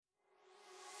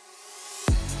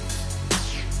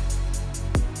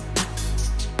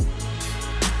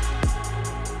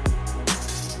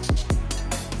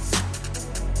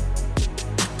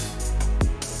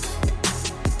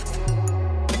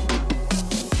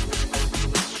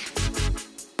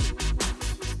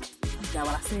forgot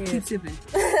what I said. Keep sipping.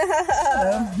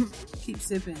 Keep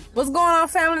sipping. What's going on,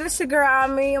 family? This your girl,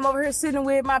 Ami. I'm over here sitting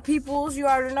with my peoples. You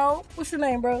already know. What's your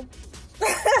name, bro?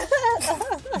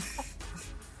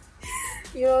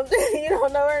 You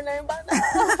don't know her name by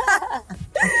now?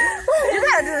 You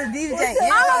gotta do the DJ.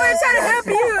 I'm over here trying to help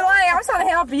you. Like, I'm trying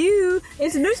to help you.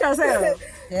 Introduce yourself.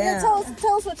 Yeah, tell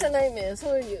us what your name is. Who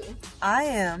are you? I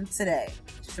am today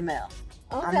Shamel.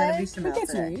 Okay. I'm gonna be Shamel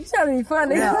today. You trying to be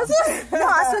funny. No,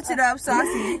 I switch it up so I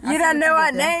see. You don't know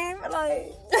my name?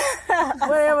 Like,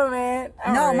 whatever, man.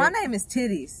 All no, right. my name is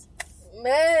Titties.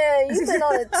 Man, you've been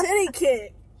on a titty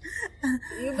kick.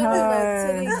 You've been on a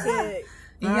titty kick.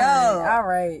 Yo, all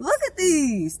right. Look at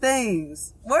these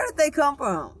things. Where did they come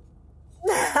from?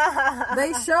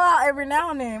 They show out every now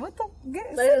and then. What the?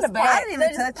 They just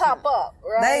pop up,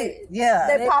 right?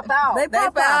 They pop out. They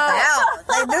pop out.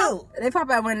 They do. They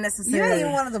pop out when You necessary. ain't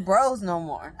even one of the bros no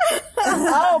more.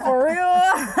 Oh, for real?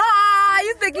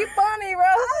 You think you funny,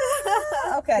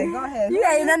 bro? Okay, go ahead. You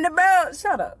ain't nothing about.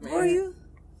 Shut up, man. Who are you?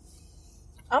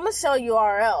 I'm gonna show you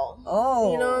RL.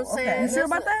 Oh, you know what I'm saying? okay. You sure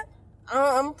about that?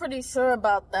 I'm pretty sure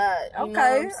about that. You know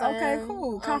Okay, what I'm saying? okay,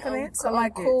 cool. Confidence. I'm I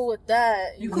like it. cool with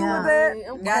that. You cool Yeah. with that?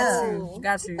 I'm cool.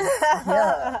 Got you.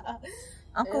 Yeah.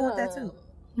 I'm cool with that too.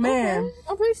 Man. Okay.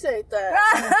 I appreciate that.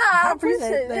 I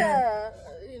appreciate that. Yeah.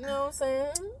 You know what I'm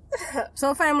saying?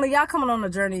 So, family, y'all coming on the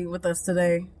journey with us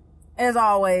today. As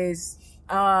always,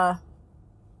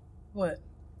 what?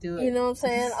 Do it. You know what I'm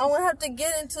saying? I'm gonna have to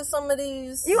get into some of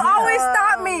these. You always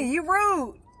stop me. You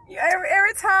rude.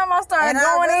 Every time I start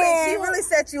going in. She really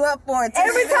set you up for it. Too.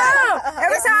 Every time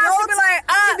she be like,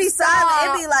 it'd be silent.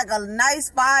 It'd be like a nice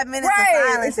 5 minutes of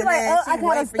silence. She's and like, then I she'd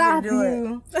gotta wait for stop you to do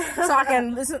it. so I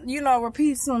can listen,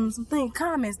 repeat some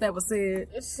comments that were said.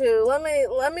 Shoot,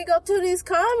 let me go through these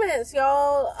comments,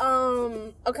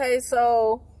 y'all. Okay,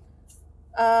 so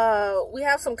we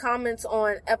have some comments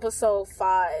on episode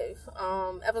 5.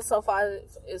 Episode 5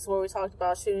 is where we talked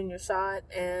about shooting your shot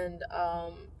and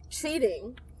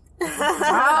cheating.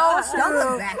 Oh, Don't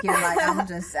look back here like I'm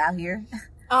just out here.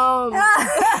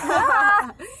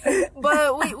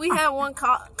 But we have one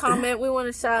comment. We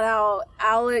want to shout out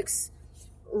Alex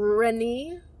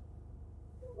Renee.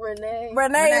 Yeah.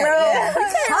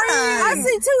 I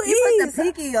see 2 You E's. put the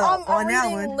pinky up I'm on that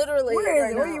reading one. literally. Where is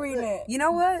right it? Where now. you reading it? You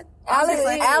know what? Alex, So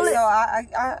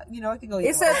it can go.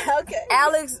 It says Okay.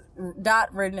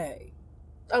 Alex.Renee.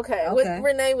 Okay, Okay. with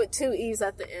Renee with 2 E's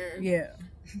at the end. Yeah.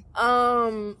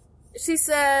 She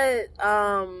said,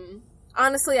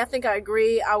 honestly, I think I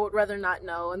agree. I would rather not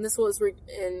know. And this was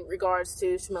in regards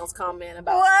to Shamel's comment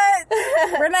about What?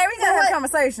 Renee, we gotta have a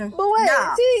conversation. But wait,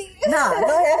 Nah. see,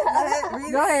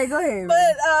 Go ahead.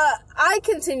 But I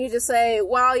continue to say,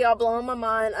 wow, y'all blowing my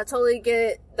mind. I totally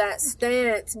get that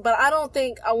stance, but I don't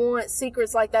think I want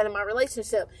secrets like that in my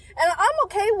relationship. And I'm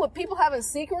okay with people having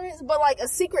secrets, but like a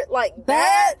secret like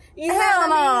that, you know Hell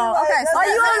what I mean? no. Like, Okay, so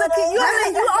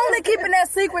you only keeping that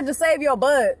secret to save your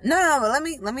butt. No, but let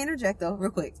me interject though,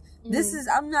 real quick.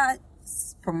 I'm not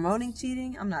promoting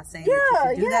cheating. I'm not saying that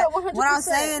you should do that. 100%, What I'm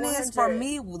saying is, for 100.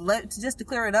 me, just to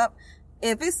clear it up,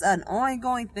 if it's an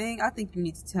ongoing thing, I think you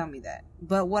need to tell me that.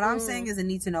 But what I'm saying is a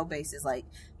need to know basis. Like,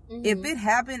 if it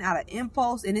happened out of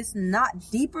impulse and it's not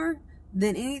deeper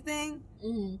than anything,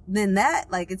 then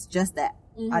that, like, it's just that.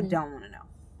 I don't want to know.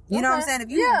 You know what I'm saying? If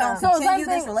you don't continue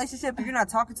this relationship, if you're not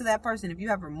talking to that person, if you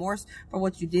have remorse for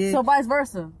what you did. So vice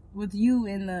versa, with you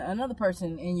and another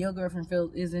person, and your girlfriend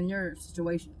is in your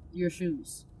situation, your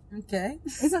shoes. Okay.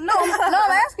 No,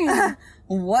 I'm asking you.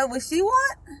 What would she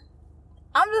want?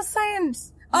 I'm just saying.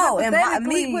 Oh, and me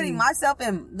hypothetically, putting myself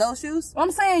in those shoes?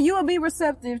 I'm saying you would be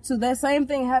receptive to that same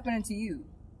thing happening to you.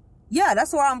 Yeah,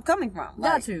 that's where I'm coming from.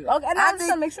 Got you. Okay, and I'm just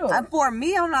trying to make sure. For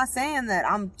me, I'm not saying that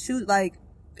I'm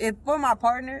if for my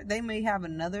partner, they may have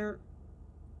another,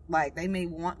 like, they may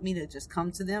want me to just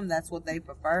come to them. That's what they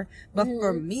prefer. But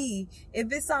for me,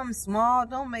 if it's something small,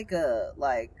 don't make a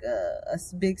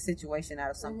big situation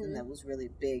out of something that was really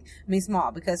big. I mean,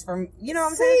 small, because you know what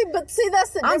I'm saying? But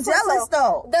that's the difference. I'm jealous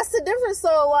though. That's the difference.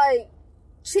 So, like,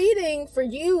 cheating for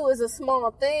you is a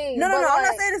small thing. No, like, I'm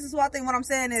not saying this is a small thing. What I'm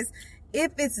saying is,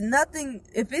 if it's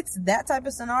that type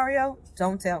of scenario,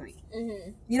 don't tell me.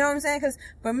 You know what I'm saying? Because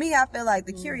for me, I feel like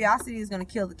the curiosity is going to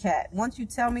kill the cat. Once you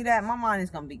tell me that, my mind is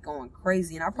going to be going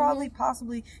crazy. And I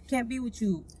possibly can't be with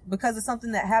you because of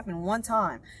something that happened one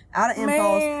time. Out of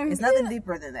impulse. It's nothing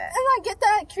deeper than that. And I get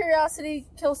that curiosity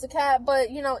kills the cat, but,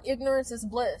 ignorance is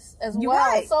bliss as well.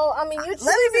 Right. So, I mean, you're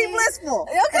Let me be blissful.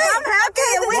 Okay. I'm happy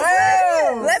and with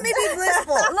you. Let me be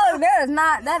blissful. Look,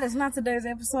 that is not today's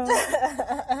episode.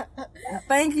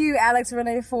 Thank you, Alex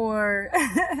Renee, for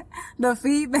the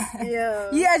feedback. Yeah.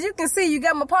 Yeah, as you can see, you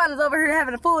got my partners over here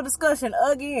having a full discussion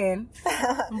again.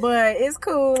 But it's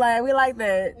cool. Like, we like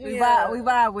that. We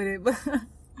vibe with it. But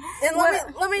And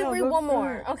let me read one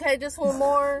more. Okay, just one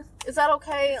more. Is that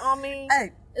okay, Ami?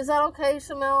 Hey. Is that okay,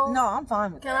 Shamel? No, I'm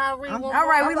fine with Can that. I read one all more?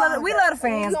 right, we love the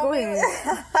fans. Go ahead.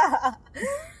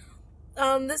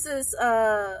 This is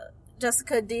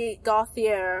Jessica D.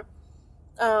 Gauthier.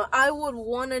 I would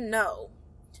want to know.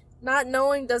 Not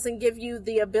knowing doesn't give you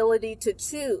the ability to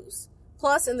choose.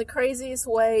 Plus, in the craziest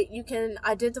way, you can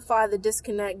identify the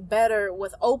disconnect better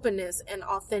with openness and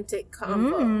authentic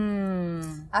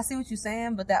convo. I see what you're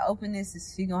saying, but that openness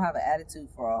is she gonna have an attitude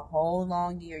for a whole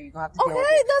long year. You're gonna have to deal with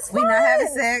Okay, it. that's fine. We not having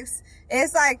sex.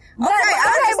 It's like, okay, I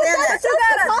understand that. You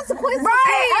got the consequences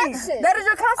Right. of action. That is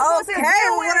your consequence. Okay,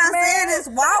 what I'm saying is,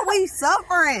 why we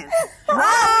suffering? Why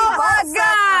Oh we my both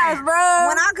gosh, suffering? bro.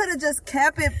 When I could have just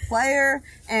kept it player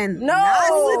and No, not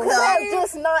You hooked could up. have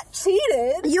just not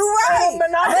cheated. You right. But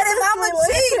not But if I'm a cheat,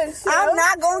 relationship. I'm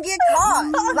not gonna get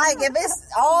caught. Like if it's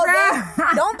all day,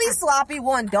 don't be sloppy.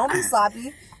 One, don't be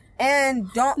sloppy, and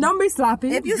don't be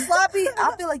sloppy. If you sloppy,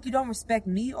 I feel like you don't respect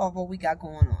me or what we got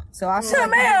going on. So I feel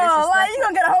Shamel, like you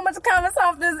gonna get a whole bunch of comments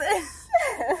off this.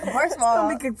 First of all,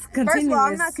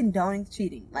 I'm not condoning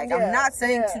cheating. Like I'm not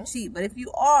saying to cheat, but if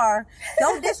you are,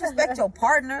 don't disrespect your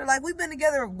partner. Like we've been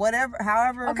together,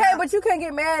 however. Okay, but you can't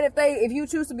get mad if you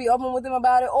choose to be open with them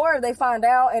about it, or if they find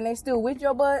out and they still with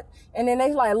your butt, and then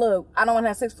they like, look, I don't want to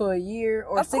have sex for a year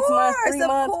or 6 months, 3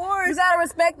 months. You gotta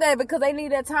respect that because they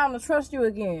need that time to trust you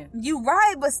again. You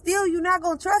right, but still, you're not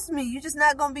gonna trust me. You're just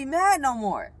not gonna be mad no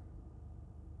more.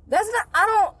 That's not.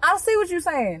 I see what you're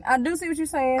saying. I do see what you're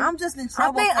saying. I'm just in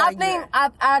trouble.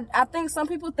 I think some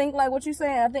people think like what you're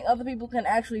saying. I think other people can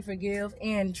actually forgive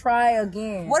and try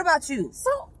again. What about you?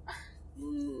 So,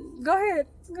 Go ahead.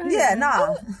 Yeah,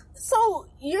 nah. so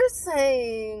you're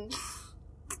saying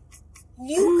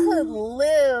you could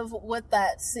live with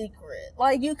that secret.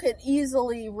 Like you could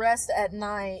easily rest at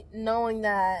night knowing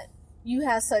that you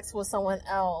had sex with someone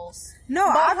else. No,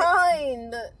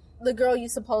 behind the girl you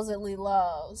supposedly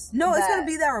loves. No, it's gonna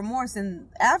be that remorse, and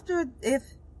if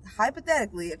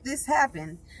hypothetically this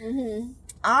happened,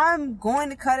 I'm going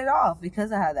to cut it off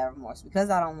because I have that remorse because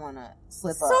I don't want to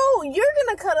slip up. So you're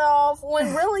gonna cut it off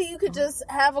when really you could just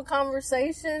have a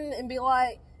conversation and be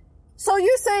like, so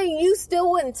you're saying you still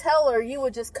wouldn't tell her, you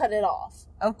would just cut it off?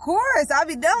 Of course, I'll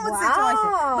be done with the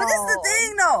situation. But this is the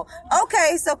thing though.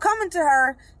 Okay, so coming to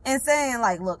her and saying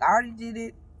like, look, I already did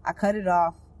it. I cut it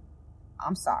off.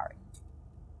 I'm sorry.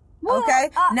 Well, okay?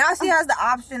 Now she has the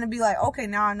option to be like, okay,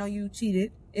 now I know you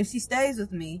cheated. If she stays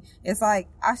with me, it's like,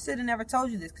 I should have never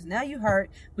told you this because now you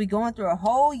hurt. We going through a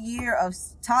whole year of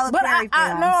Tyler Perry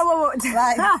films.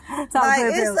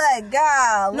 It's like,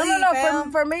 golly, No.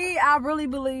 For me, I really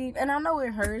believe, and I know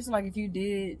it hurts. Like if you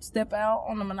did step out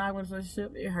on a monogamous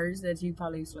relationship, it hurts that you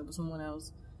probably slept with someone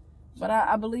else. But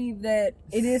I believe that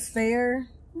it is fair.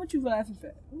 What you laughing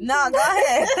for? No, go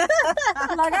ahead.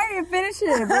 Like I ain't finished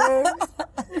it, bro.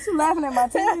 What you laughing at my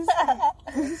titties?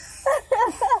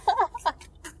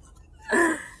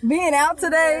 Being out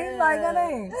today, like that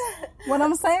ain't. What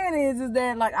I'm saying is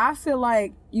that like I feel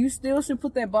like you still should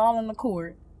put that ball in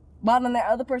that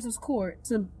other person's court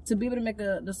to be able to make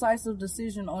a decisive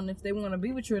decision on if they want to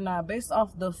be with you or not based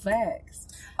off the facts.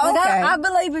 Like I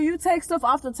believe if you take stuff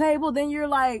off the table, then you're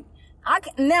like, I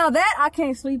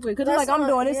can't sleep with because like I'm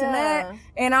doing this and that,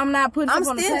 and I'm not putting. I'm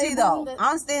stuff stingy on the table. though.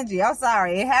 I'm stingy. I'm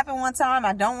sorry. It happened one time.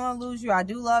 I don't want to lose you. I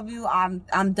do love you. I'm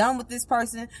done with this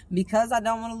person because I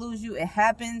don't want to lose you. It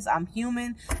happens. I'm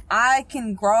human. I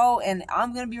can grow, and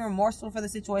I'm gonna be remorseful for the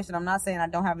situation. I'm not saying I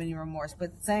don't have any remorse, but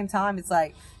at the same time, it's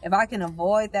like if I can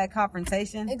avoid that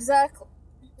confrontation. Exactly.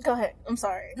 Go ahead. I'm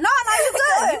sorry. No, you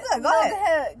good. You good. Go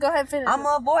ahead. Go ahead. Finish. I'm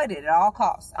gonna avoid it at all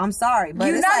costs. I'm sorry, but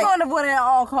You're it's not going to avoid it at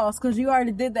all costs because you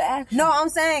already did the action. No, I'm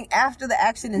saying after the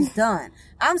action is done.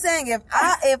 I'm saying if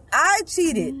I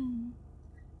cheated,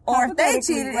 or if they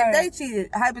cheated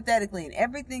hypothetically, and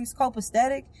everything's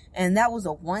copacetic, and that was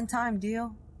a one-time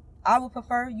deal, I would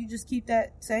prefer you just keep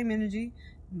that same energy.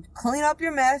 Clean up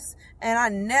your mess, and I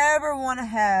never want to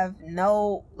have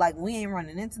we ain't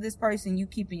running into this person, you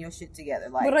keeping your shit together.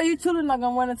 Like, but are you truly not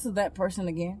gonna run into that person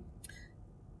again?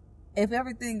 If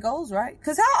everything goes right.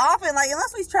 Because how often,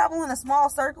 unless we travel in a small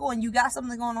circle and you got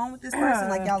something going on with this person,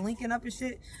 like y'all linking up and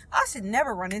shit, I should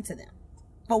never run into them.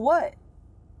 For what?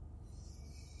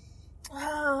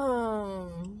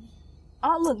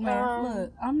 Oh, look, man,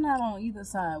 look, I'm not on either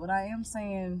side, but I am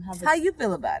saying... How you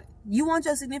feel about it? You want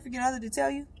your significant other to tell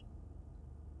you?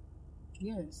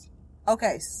 Yes.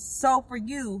 Okay, so for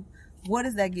you, what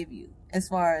does that give you? as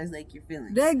far as like your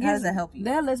feelings? How does that help you?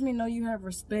 That lets me know you have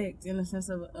respect in the sense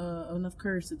of enough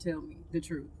courage to tell me the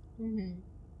truth. Mm-hmm.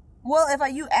 Well, if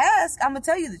you ask, I'm gonna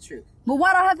tell you the truth. But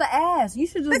why do I have to ask? You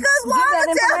should just because why give that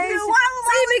I'm tell you? information.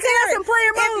 Why because that's some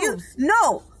player moves.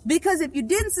 No, because if you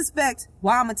didn't suspect,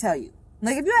 why I'm gonna tell you?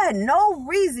 Like if you had no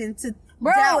reason to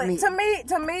doubt me.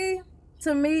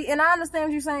 To me, and I understand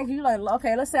what you're saying. Cause you're like,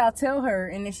 okay, let's say I tell her,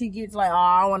 and then she gets like, oh,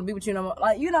 I don't want to be with you no more.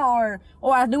 Like, you know,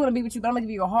 or I do want to be with you, but I'm gonna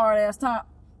give you a hard ass time.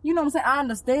 You know what I'm saying? I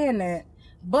understand that.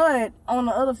 But on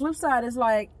the other flip side, it's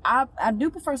like, I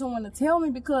do prefer someone to tell me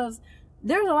because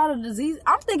there's a lot of disease.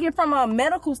 I'm thinking from a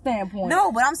medical standpoint.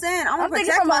 No, but I'm saying I'm gonna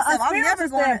protect from myself. a I'm never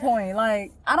going standpoint.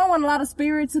 Like, I don't want a lot of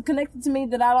spirits connected to me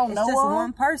that I don't know. It's just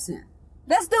one person.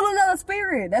 That's still another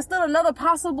spirit. That's still another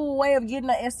possible way of getting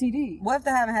an STD. What if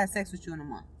they haven't had sex with you in a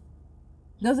month?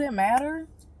 Does it matter?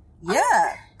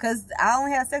 Yeah, because I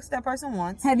only had sex with that person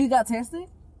once. Have you got tested?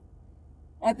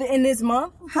 In this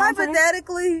month?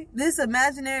 Hypothetically, this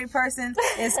imaginary person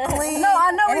is clean. No,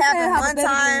 I know it happened one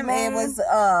time. Man. It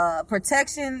was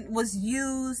protection was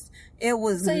used. It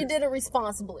was so you did it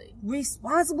responsibly,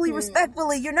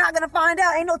 respectfully. You're not gonna find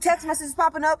out. Ain't no text messages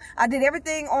popping up. I did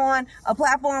everything on a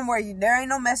platform where there ain't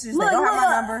no messages. They don't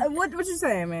have my number. What you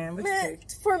saying, man? Man,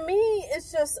 for me,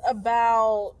 it's just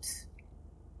about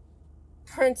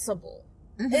principle.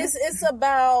 Mm-hmm. It's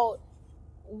about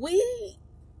we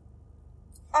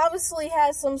obviously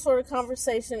had some sort of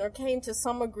conversation or came to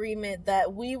some agreement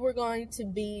that we were going to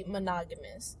be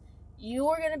monogamous. You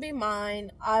were going to be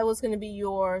mine, I was going to be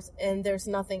yours, and there's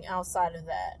nothing outside of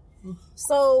that.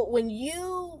 So when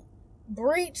you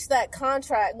breach that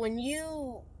contract, when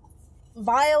you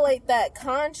violate that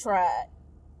contract,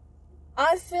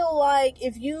 I feel like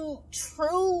if you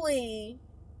truly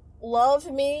loved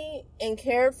me and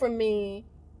cared for me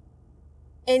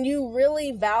and you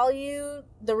really valued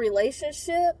the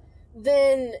relationship,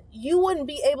 then you wouldn't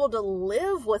be able to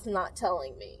live with not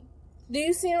telling me. Do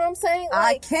you see what I'm saying?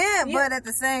 Like, I can't, but at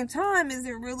the same time, is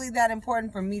it really that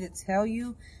important for me to tell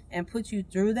you and put you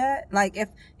through that? Like, if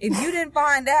you didn't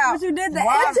find out, but you did the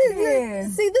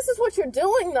See, this is what you're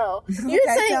doing, though. You're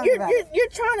saying you're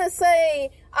trying to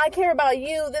say I care about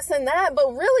you, this and that, but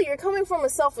really you're coming from a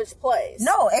selfish place.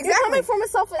 No, exactly. You're coming from a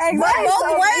selfish place. But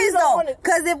both ways, though,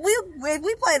 because if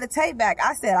we play the tape back,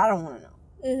 I said I don't want to know.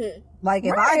 Mm-hmm. Like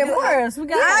if I do,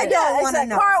 I don't want to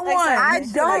know. Part one. I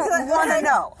don't want to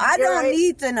know. I don't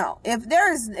need to know. If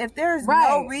there's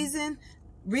no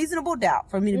reasonable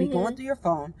doubt for me to be going through your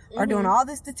phone or doing all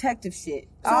this detective shit,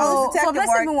 all this detective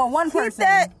work, even one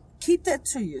person. Keep that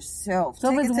to yourself.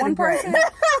 So if it's one person,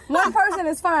 one person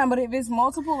is fine. But if it's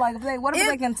multiple, like if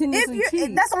they continuously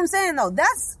cheat? That's what I'm saying though.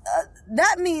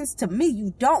 That means to me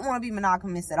you don't want to be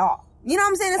monogamous at all. You know what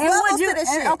I'm saying? It's levels to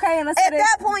this shit. Okay, and at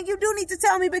that point, you do need to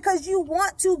tell me because you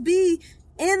want to be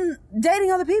in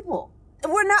dating other people.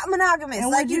 We're not monogamous.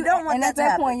 And like you don't want that to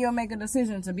happen. And at that point, you'll make a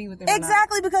decision to be with them.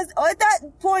 Exactly, because at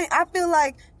that point, I feel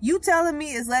like you telling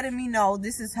me is letting me know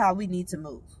this is how we need to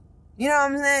move. You know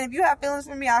what I'm saying? If you have feelings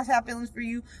for me, I have feelings for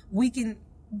you. We can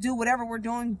do whatever we're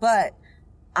doing, but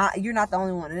you're not the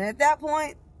only one. And at that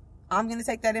point, I'm going to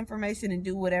take that information and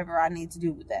do whatever I need to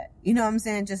do with that. You know what I'm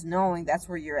saying? Just knowing that's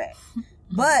where you're at.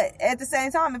 But at the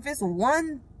same time, if it's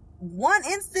one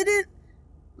incident,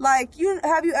 like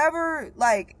have you ever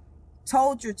like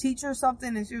told your teacher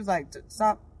something and she was like,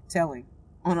 stop telling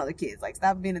on other kids, like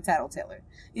stop being a tattleteller.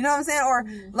 You know what I'm saying? Or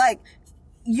like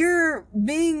you're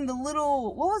being the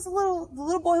little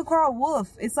boy who cried wolf.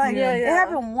 It's like, it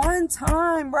happened one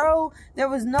time, bro. There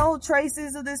was no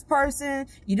traces of this person.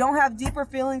 You don't have deeper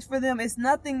feelings for them. It's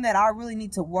nothing that I really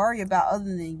need to worry about other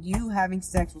than you having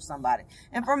sex with somebody.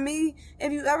 And for me,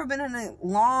 if you've ever been in a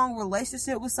long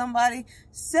relationship with somebody,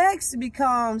 sex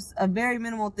becomes a very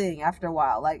minimal thing after a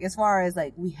while. Like, as far as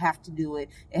like, we have to do it.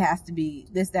 It has to be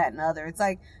this, that, and the other. It's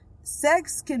like,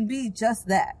 sex can be just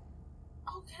that.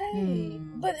 Okay,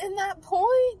 but in that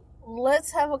point,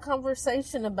 let's have a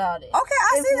conversation about it. Okay,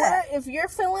 I see that. If you're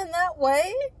feeling that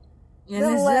way,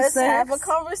 then let's have a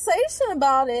conversation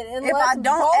about it. And if I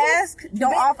don't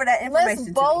offer that information. Let's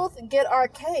both get our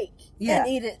cake and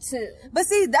eat it too. But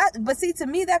see, to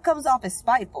me, that comes off as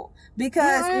spiteful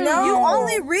because you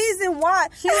only reason why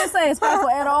she didn't say it's spiteful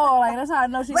at all. Like that's how I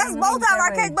know she. Let's both have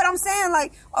our cake. But I'm saying,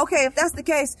 like, okay, if that's the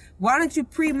case, why don't you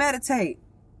premeditate?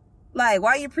 Like, why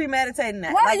are you premeditating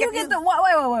that? Why do you get to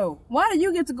wait? Why do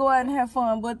you get to go out and have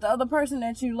fun, but the other person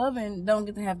that you loving don't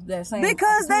get to have that same?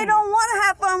 Because they don't want to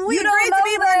have fun. We agreed to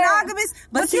be monogamous,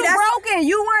 but you broken.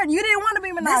 You didn't want to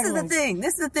be monogamous. monogamous.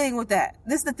 This is the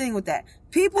thing with that.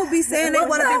 People be saying they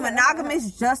want to be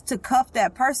monogamous just to cuff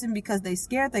that person because they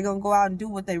scared they're gonna go out and do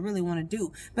what they really want to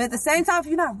do. But at the same time, if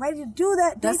you're not ready to do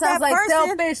that, that sounds like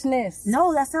selfishness.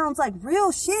 No, that sounds like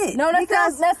real shit. No,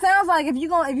 that sounds like if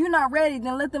you're not ready,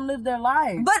 then let them live their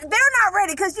life. But they're not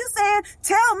ready because you saying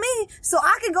tell me so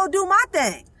I can go do my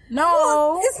thing. No,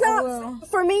 well, it's not.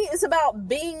 For me, it's about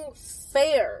being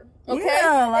fair. Okay,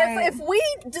 yeah, like,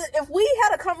 if we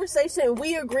had a conversation and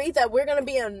we agreed that we're gonna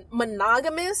be a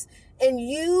monogamous, and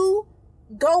you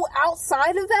go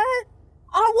outside of that,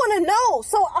 I want to know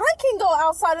so I can go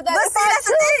outside of that. But if see, I that's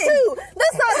the choose to.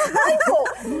 That's not my fault.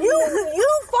 You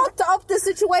fucked up the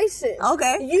situation.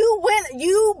 Okay,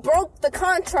 you broke the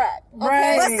contract. Okay?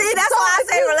 Right. But see, that's why I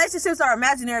say relationships are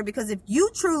imaginary, because if you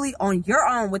truly on your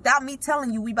own, without me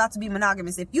telling you we about to be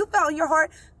monogamous, if you found your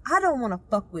heart, I don't want to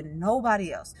fuck with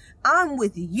nobody else. I'm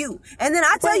with you. And then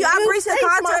I tell you, I breached the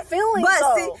contract.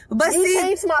 You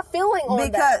changed my feeling on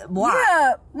because, that. Why?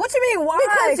 Yeah. What you mean? Why?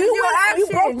 Because you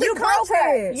broke the contract.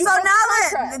 It. You so broke the now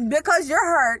contract. because you're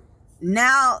hurt,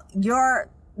 now you're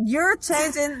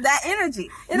changing that energy.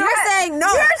 And you're saying, no,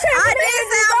 I didn't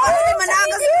say I want to be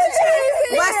monogamous with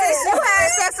you. But since you had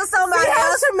sex with somebody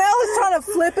else. Shamel is trying to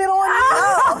flip it on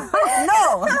you.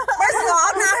 No. First of all,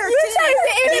 I'm not her cheating.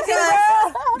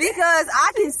 Because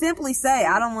I can simply say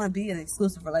I don't want to be in an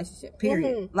exclusive relationship,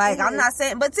 period. I'm not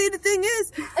saying, but see, the thing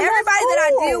is, everybody that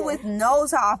I deal with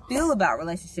knows how I feel about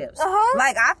relationships.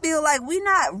 Like, I feel like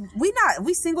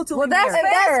we single till we married.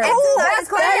 That's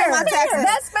fair.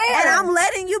 That's fair. And I'm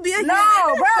letting you be a human.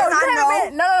 No, bro.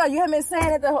 No, you haven't been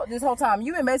saying it this whole time.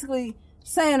 You've been basically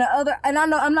saying the other, and I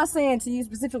know I'm not saying to you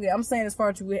specifically. I'm saying as far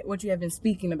as what you have been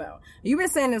speaking about. You've been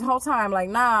saying this whole time, like,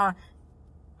 nah,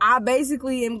 I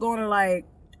basically am going to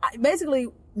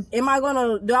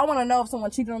do I want to know if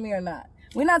someone cheated on me or not?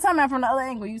 We're not talking about from the other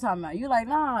angle you talking about. You're like,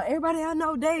 nah, everybody I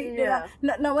know date. Yeah.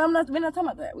 No, we're not talking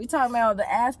about that. We talking about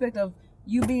the aspect of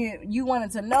you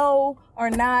wanted to know or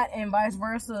not, and vice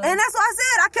versa. And that's why I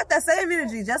said I kept that same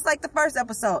energy, just like the first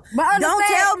episode. But don't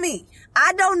tell me.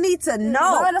 I don't need to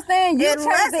know. But understand, you change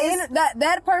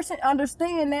that person.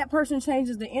 Understand that person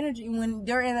changes the energy when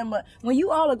they're when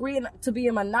you all agree to be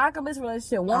a monogamous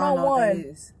relationship,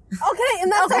 one-on-one. Okay, and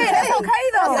that's okay. That's okay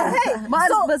though. Okay. But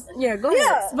go ahead.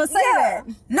 But say that.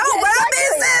 No, but I've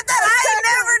been saying that. I ain't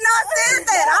never not said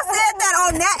that. I said that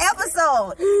on that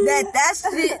episode. That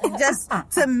shit just,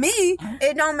 to me,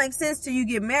 it don't make sense till you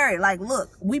get married. Like,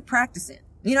 look, we practicing.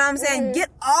 You know what I'm saying? Get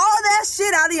all that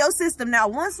shit out of your system. Now,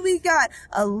 once we got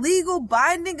a legal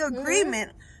binding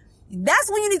agreement, that's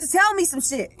when you need to tell me some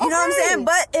shit. You know what I'm saying?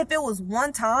 But if it was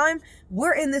one time,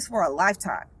 we're in this for a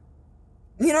lifetime.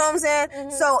 You know what I'm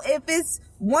saying? So if it's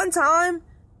one time,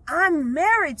 I'm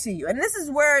married to you. And this is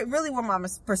where my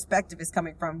perspective is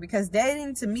coming from. Because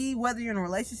dating, to me, whether you're in a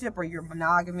relationship or you're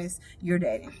monogamous, you're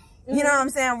dating. You know what I'm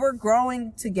saying? We're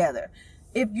growing together.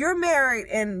 If you're married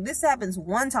and this happens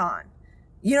one time,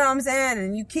 you know what I'm saying?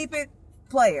 And you keep it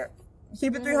player,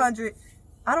 keep it 300,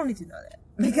 I don't need to know that.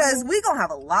 Because we gonna have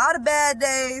a lot of bad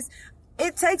days.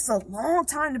 It takes a long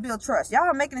time to build trust. Y'all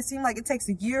are making it seem like it takes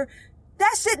a year.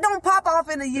 That shit don't pop off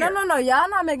in a year. No. Y'all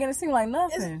not making it seem like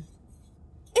nothing.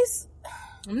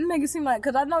 I'm making it seem like,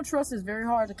 because I know trust is very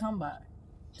hard to come by.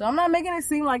 So I'm not making it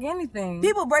seem like anything.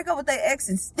 People break up with their ex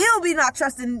and still be not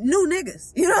trusting new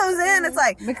niggas. You know what I'm saying? It's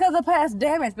like, because of past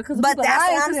damage. Because of people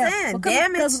lying to them.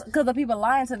 Because of people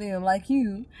lying to them, like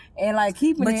you, and like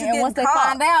keeping it. And once they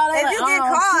find out,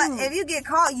 if you get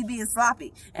caught, you being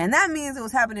sloppy, and that means it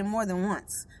was happening more than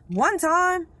once. One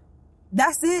time,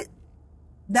 that's it.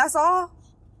 That's all.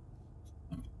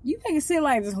 You make it seem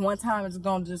like this one time it's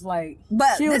gonna just like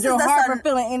this shield your is heart from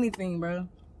feeling anything, bro.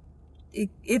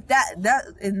 If that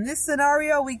in this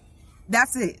scenario,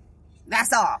 that's it.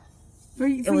 That's all. For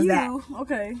you,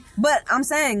 okay. But I'm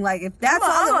saying, like, if that's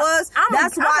all it was,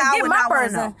 that's why I would not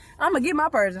want to know. I'm gonna get my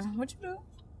person. What you do?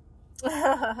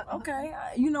 Okay,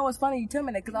 you know what's funny? You tell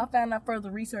me that because I found out further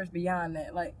research beyond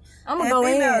that. Like, I'm gonna go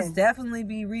in. Definitely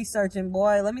be researching,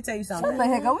 boy. Let me tell you something. What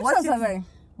the heck?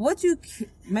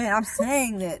 I'm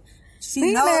saying that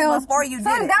she knows before you did it.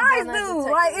 Some guys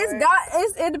do. Like,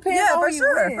 it depends. Yeah,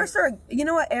 on for sure. You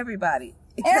know what? Everybody.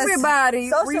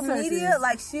 Social media,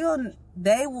 like,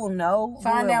 they will know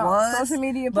find who it out was social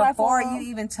media before platform. you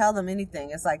even tell them anything.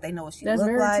 It's like they know what she That's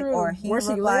looked like true. or he Where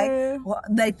looked she like. live. Well,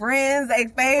 they friends, they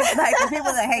famous, like the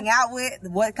people that hang out with,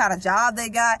 what kind of job they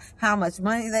got, how much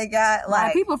money they got.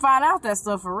 Like, people find out that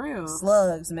stuff for real.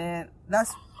 Slugs, man.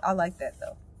 I like that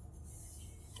though.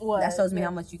 What? That shows me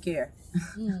how much you care.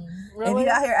 Really? If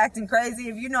you out here acting crazy,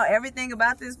 if you know everything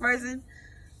about this person.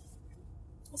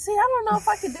 See, I don't know if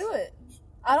I could do it.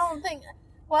 I don't think.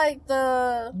 Like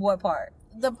What part?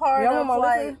 the part Y'all of want my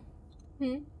like.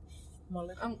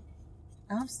 liquor?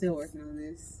 I'm still working on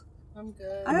this. I'm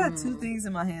good. I got 2 things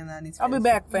in my hand that I need to I'll be finish.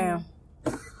 back, fam.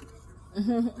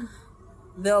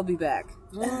 They'll be back.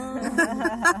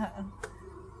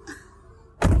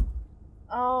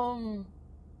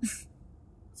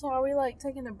 So are we like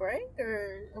taking a break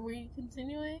or are we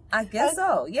continuing? I guess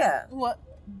so, yeah. What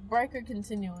break or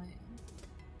continuing?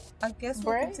 I guess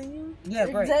Break? we'll continue. Yeah,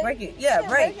 break. Break? Break it. Yeah,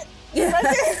 break. break Yeah.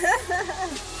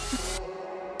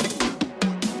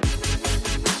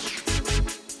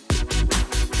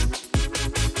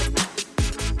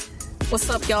 What's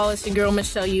up, y'all? It's your girl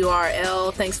Michelle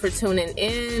URL. Thanks for tuning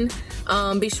in.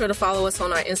 Be sure to follow us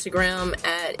on our Instagram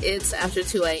at It's After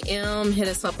 2 a.m. Hit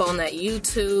us up on that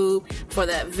YouTube for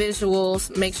that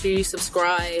visuals. Make sure you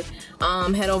subscribe.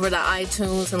 Head over to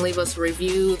iTunes and leave us a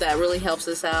review. That really helps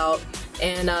us out.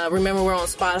 And remember, we're on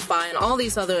Spotify and all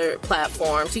these other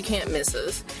platforms. You can't miss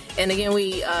us. And again,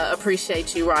 we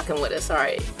appreciate you rocking with us. All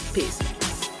right, peace.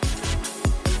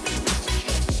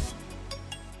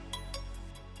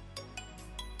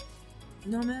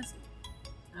 No mess.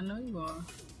 I know you are.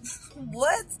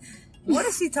 What? What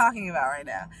is she talking about right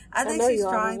now? I think she's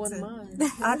trying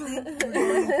to. I think.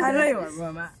 I know you are,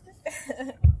 Mama.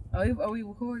 Are we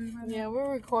recording right now? Yeah,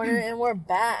 we're recording and we're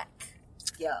back.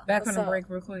 Yeah. Back from What's the up? break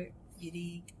real quick.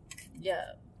 Yeah.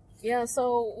 Yeah,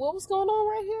 so what was going on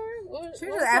right here? She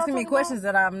was asking me questions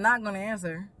that I'm not going to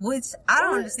answer. Which I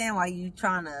don't understand why you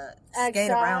trying to Act skate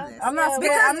shy? around this. I'm not.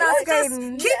 Yeah, I'm not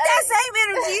skating. Keep that same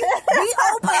energy. Be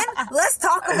open. Let's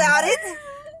talk about it.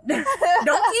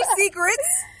 Don't keep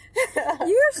secrets.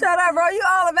 You shut up, bro. You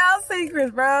all about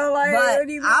secrets, bro. Like, But what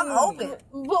do you mean? I'm open.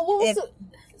 But what was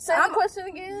If- say the question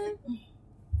again?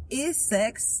 Is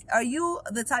sex? Are you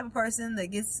the type of person that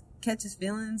catches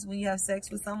feelings when you have sex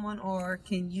with someone, or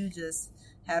can you just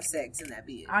have sex and that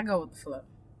be it? I go with the flow.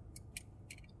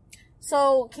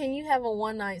 So can you have a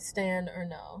one night stand or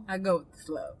no? I go with the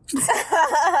flow.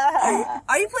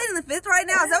 Are you pleading the fifth right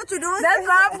now? Is that what you're doing? That's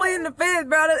not playing the fifth,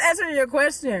 bro. That's answering your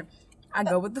question. I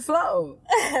go with the flow.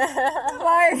 Like,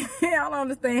 I don't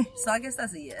understand. So I guess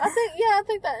that's a yes. I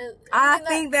think that is. I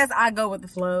think that's I go with the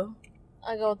flow.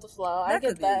 I go with the flow. I That get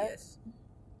could be a that. yes.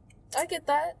 I get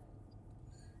that.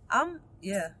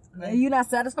 Yeah. Are you not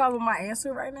satisfied with my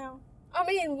answer right now? I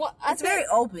mean, It's very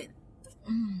open.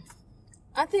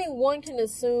 I think one can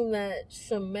assume that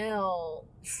Shamel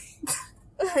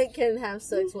can have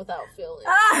sex without feeling.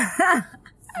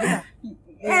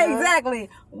 Yeah, exactly.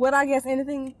 Would I guess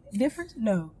anything different?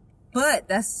 No. But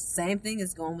that's the same thing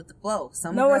as going with the flow.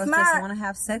 Some No, girls it's just not. want to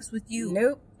have sex with you.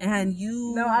 Nope. And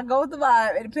you... No, I go with the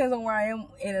vibe. It depends on where I am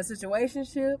in a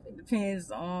situationship. It depends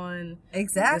on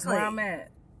Exactly. where I'm at.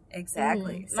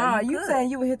 Exactly. So Nah, you could. saying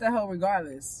you would hit that hoe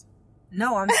regardless.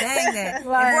 No, I'm saying that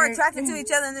Like- if we're attracted to each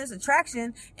other and there's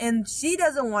attraction and she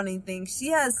doesn't want anything, she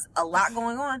has a lot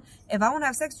going on. If I want to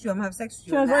have sex with you, I'm going to have sex with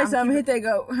you. Translation, I'm hit that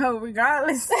hoe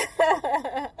regardless.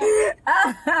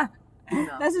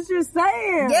 That's what you're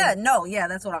saying. Yeah, no, yeah,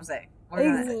 that's what I'm saying. We're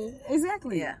gonna-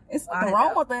 Exactly. Yeah. It's I nothing know.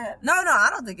 wrong with that. No, I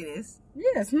don't think it is. Yeah,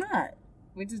 it's not.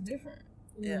 We're just different.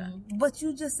 Yeah. But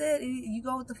you just said you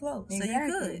go with the flow. So you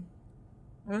Exactly. could.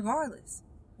 Regardless.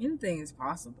 Anything is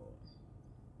possible.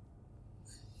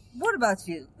 What about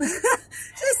you? She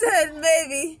said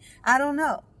maybe. I don't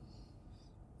know.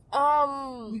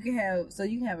 You can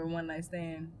have a one night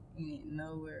stand. You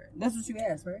know where. That's what you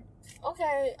asked, right?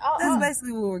 Okay, That's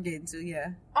basically what we're getting to,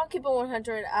 yeah. I'll keep it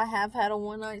 100. I have had a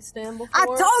one night stand before. I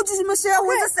told you Michelle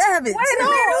was a savage. No,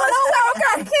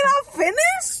 okay. Can I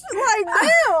finish? Like,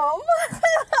 damn.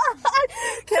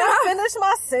 Can I finish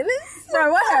my sentence?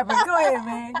 Bro, what happened? Go ahead,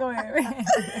 man. Go ahead, man.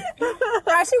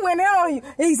 Right, she went in on you.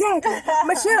 Exactly.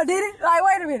 Michelle did it. Like,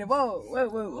 wait a minute.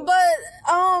 Whoa.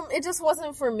 But it just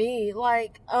wasn't for me.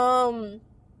 Like,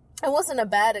 it wasn't a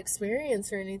bad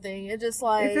experience or anything. It just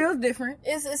like It feels different.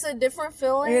 it's a different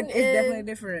feeling. It's definitely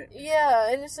different.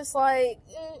 Yeah, and it's just like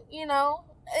you know,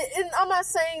 and I'm not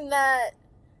saying that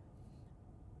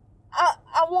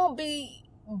I won't be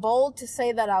bold to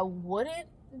say that I wouldn't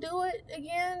do it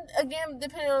again. Again,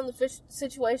 depending on the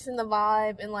situation, the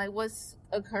vibe, and like what's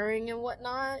occurring and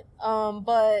whatnot.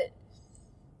 But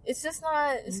it's just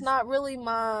not. It's not really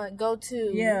my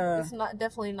go-to. Yeah. It's not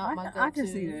definitely not my go-to. I can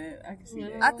see that. I can see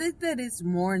that. I think that it's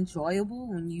more enjoyable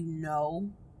when you know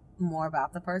more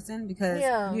about the person because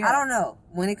Yeah. I don't know,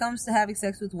 when it comes to having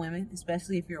sex with women,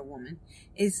 especially if you're a woman,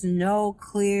 it's no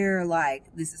clear like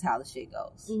this is how the shit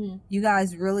goes. Mm-hmm. You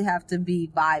guys really have to be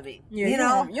vibing. Yeah, you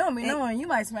know, you don't be knowing. You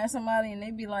might smash somebody and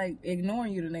they be like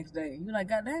ignoring you the next day. You be like,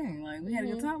 God dang, like we had a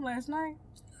good time last night.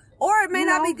 Or it may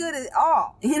not be good at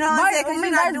all. You know what I'm saying? Because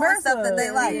you're not doing stuff that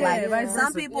they like. Yeah, like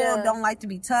some people don't like to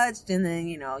be touched, and then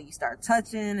you start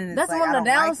touching, and it's that's like, one of the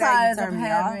downsides of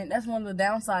having. off. That's one of the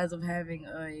downsides of having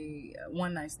a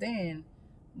one night stand.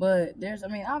 But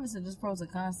obviously there's pros and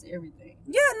cons to everything.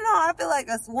 Yeah, no, I feel like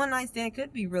a one night stand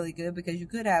could be really good because you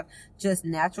could have just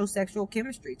natural sexual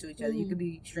chemistry to each other. You could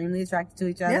be extremely attracted to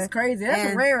each other. That's crazy.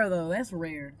 That's rare though. That's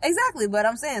rare. Exactly, but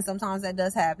I'm saying sometimes that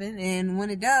does happen, and when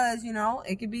it does,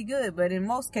 it could be good. But in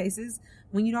most cases,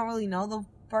 when you don't really know the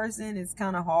person, it's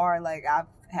kind of hard. Like I've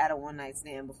had a one night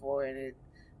stand before, and it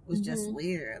was just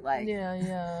weird. Like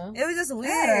yeah, it was just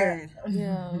weird.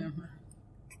 Yeah.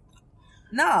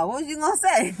 No, what was you gonna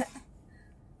say?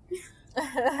 I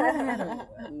had a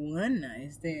one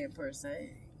night stand per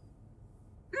se.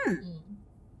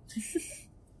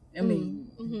 I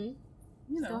mean,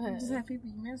 Go ahead. you just have people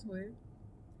you mess with.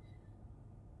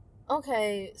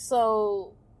 Okay,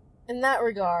 so in that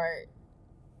regard,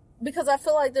 because I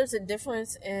feel like there's a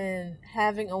difference in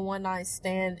having a one night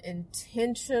stand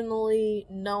intentionally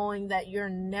knowing that you're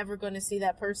never going to see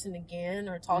that person again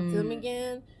or talk to them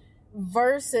again,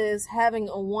 versus having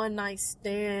a one night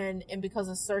stand and because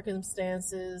of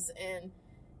circumstances and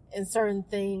certain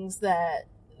things that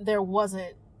there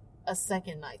wasn't a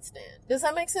second night stand. Does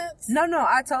that make sense? No,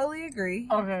 I totally agree.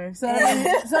 Okay, so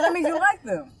that means you like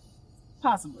them,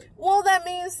 possibly. Well, that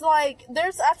means I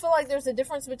feel like there's a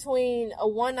difference between a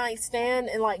one night stand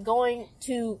and like going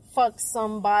to fuck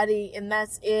somebody and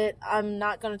that's it. I'm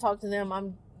not going to talk to them.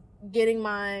 I'm getting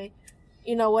my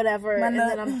whatever, and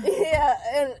then I'm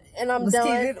and I'm done.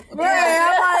 Right,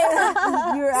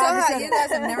 I'm like, So you guys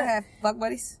have never had fuck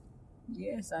buddies?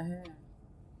 Yes, I have.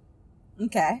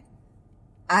 Okay,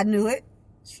 I knew it.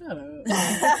 Shut up.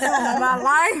 My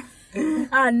life,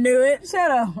 I knew it. Shut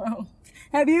up.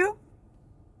 Have you?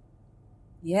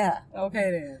 Yeah. Okay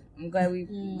then. I'm glad we.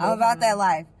 I'm about that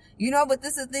life. But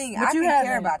this is the thing. But I you can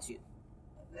care haven't. about you.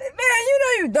 Man,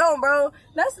 you don't, bro. I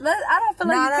don't feel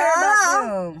like you care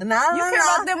about them. You care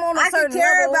about them on a certain I can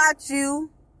care level. about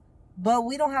you, but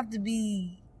we don't have to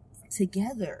be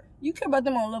together. You care about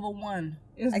them on level 1.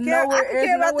 I can care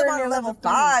about them on level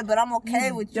 5, but I'm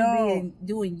okay with you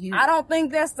doing you. I don't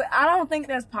think that's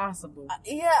possible.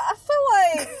 Yeah, I feel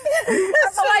like I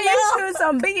feel like you shoot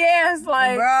some BS,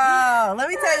 like, bro. Let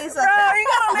me tell you something. Bro, you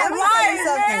gotta live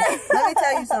life, Let me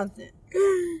tell you something.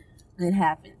 It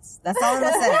happens. That's all I'm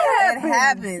gonna say.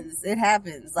 It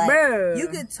happens. Like, Bruh. you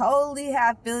could totally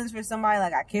have feelings for somebody.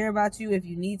 Like, I care about you. If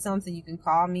you need something, you can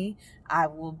call me.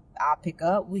 I'll pick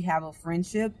up. We have a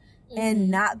friendship and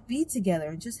not be together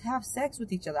and just have sex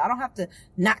with each other. I don't have to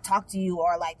not talk to you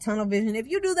or like tunnel vision. If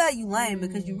you do that, you lame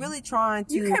because you're really trying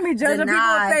to. You can't be judging people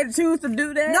if they choose to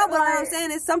do that. No, but what I'm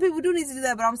saying is some people do need to do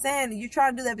that, but I'm saying you're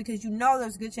trying to do that because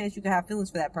there's a good chance you can have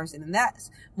feelings for that person, and that's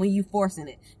when you forcing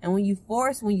it. And when you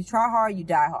try hard, you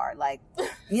die hard. Like,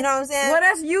 you know what I'm saying? Well,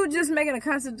 that's you just making a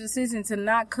conscious decision to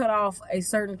not cut off a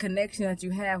certain connection that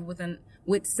you have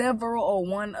with several or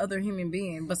one other human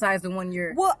being besides the one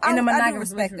you're in a monogamous I do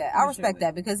respect that. I respect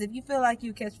that because if you feel like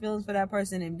you catch feelings for that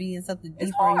person and be in something deeper,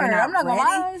 it's hard. And I'm not gonna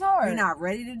lie, it's hard. You're not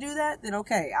ready to do that, then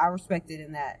okay, I respect it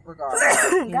in that regard.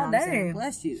 You know God what I'm saying? damn.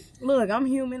 Bless you. Look, I'm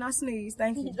human. I sneeze.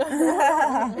 Thank you. Do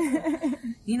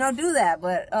that,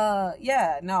 but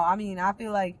I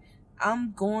feel like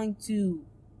I'm going to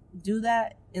do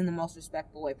that in the most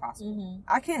respectful way possible.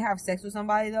 I can't have sex with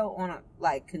somebody though on a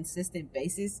consistent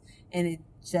basis and it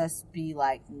just be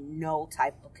like no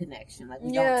type of connection. Like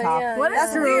we don't talk. Well,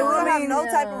 that's true. weird. We don't have no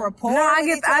type of rapport. No, I with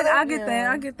get each other. I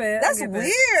get that. That's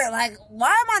weird. Like, why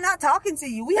am I not talking to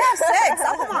you? We have sex.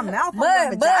 I put my mouth on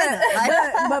your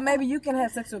vagina. But maybe you can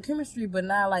have sexual chemistry, but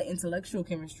not like intellectual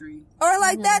chemistry. Or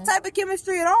like that type of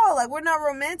chemistry at all. Like, we're not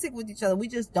romantic with each other. We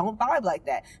just don't vibe like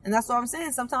that. And that's what I'm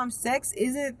saying. Sometimes sex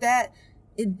isn't that,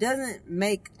 it doesn't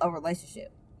make a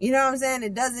relationship. You know what I'm saying?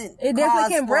 It doesn't. It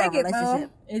definitely can break it, though.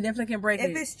 It definitely can break it.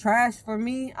 If it's trash for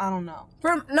me, I don't know.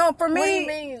 For me, What do you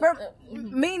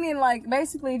mean? Meaning like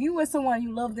basically, if you with someone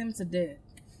you love them to death,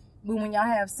 but when y'all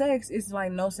have sex, it's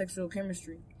like no sexual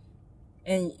chemistry,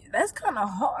 and that's kind of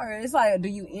hard. It's like, do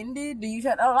you end it? Do you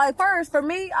try? Like first, for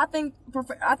me, I think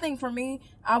for me,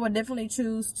 I would definitely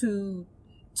choose to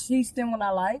teach them what I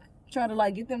like. Try to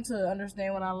like get them to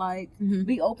understand what I like,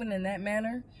 be open in that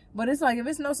manner. But it's like if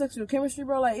it's no sexual chemistry,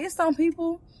 bro, like it's some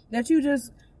people that you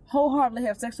just wholeheartedly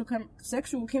have sexual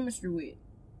chemistry with,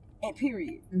 and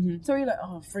period. So you're like,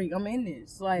 oh freak, I'm in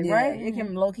this, like right? It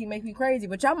can low key make me crazy,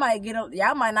 but y'all might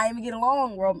not even get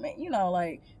along,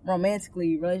 like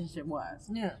romantically, relationship wise.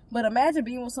 Yeah. But imagine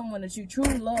being with someone that you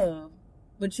truly love,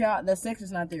 but the sex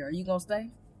is not there. Are you gonna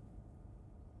stay?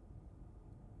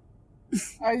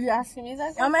 Are you asking me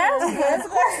that question? I'm asking you. That's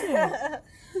a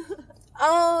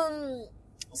question.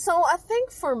 So I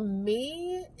think for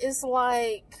me, it's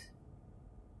like,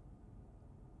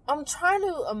 I'm trying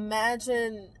to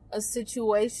imagine a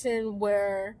situation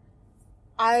where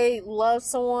I love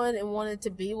someone and wanted to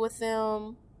be with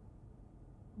them,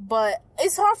 but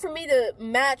it's hard for me to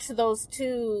match those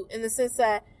two in the sense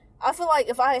that I feel like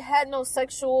if I had no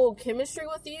sexual chemistry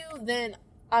with you, then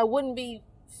I wouldn't be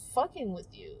fucking with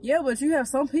you. Yeah, but you have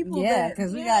some people Yeah, that,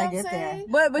 because we You gotta know get what I'm there. saying?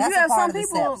 but That's you a have part some of the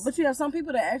people, steps. but you have some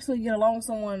people that actually get along with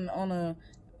someone on an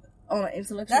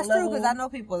intellectual That's true, level. because I know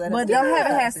people that But have y'all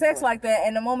haven't had situation. sex like that,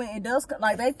 and the moment it does,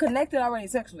 like they've connected already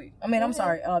sexually. I mean, I'm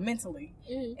sorry, mentally,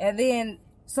 and then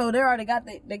so they already got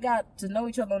they got to know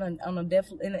each other on an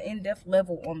in-depth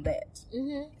level on that.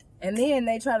 And then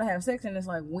they try to have sex, and it's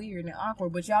like weird and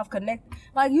awkward. But y'all have connected.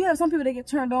 Like you have some people that get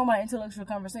turned on by intellectual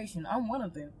conversation. I'm one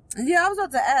of them. Yeah, I was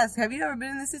about to ask, have you ever been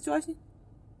in this situation?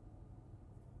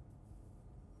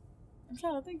 I'm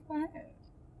trying to think if I have.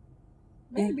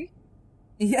 Maybe.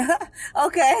 Yeah.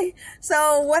 Okay.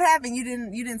 So what happened? You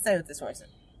didn't stay with this person.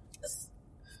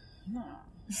 No.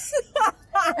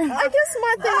 I guess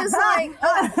my thing is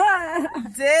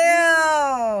like,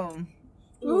 Damn.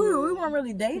 We weren't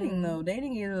really dating though.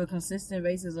 Dating is a consistent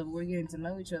basis of we're getting to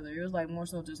know each other. It was like more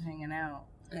so just hanging out.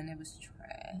 And it was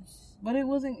trash. But it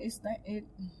wasn't.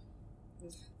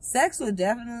 Sex would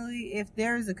definitely, if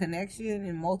there is a connection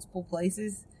in multiple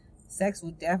places, sex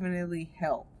would definitely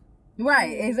help.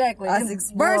 Right. Exactly. Us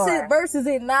explore. Versus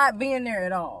it not being there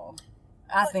at all.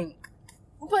 I think.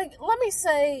 but let me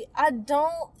say, I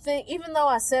don't think, even though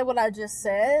I said what I just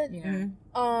said, Yeah.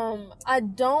 I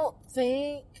don't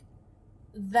think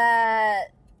that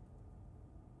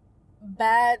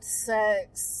bad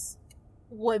sex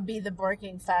would be the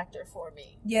breaking factor for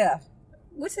me. Yeah.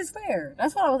 Which is fair.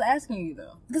 That's what I was asking you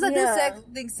though. Because I Yeah.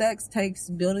 think sex takes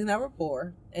building that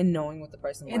rapport and knowing what the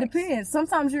person It likes. depends.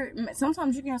 Sometimes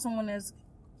you can have someone that's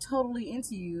totally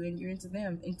into you and you're into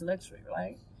them intellectually,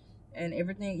 right? And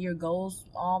everything, your goals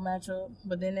all match up.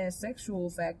 But then that sexual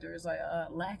factor is like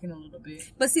lacking a little bit.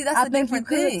 But see, that's I the think you different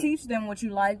could thing. teach them what you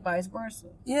like, vice versa.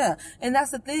 Yeah, and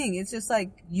that's the thing. It's just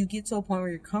like you get to a point where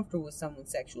you're comfortable with someone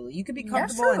sexually. You could be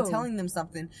That's comfortable in true. telling them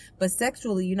something, but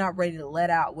sexually, you're not ready to let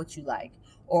out what you like.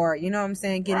 Or, you know what I'm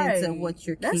saying, get Right. into what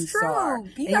your That's kinks true. are. You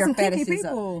and got your some kinky fetishes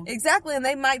people. are. Exactly, and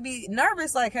they might be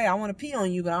nervous, like, hey, I want to pee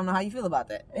on you, but I don't know how you feel about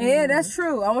that. Yeah, that's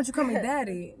true. I want you to call me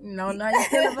daddy. No, now you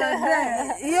feel about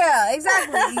that. Yeah,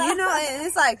 exactly. You know, and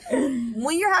it's like,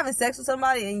 when you're having sex with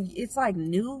somebody and it's like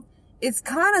new, it's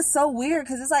kind of so weird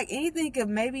because it's like anything could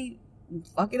maybe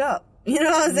fuck it up. You know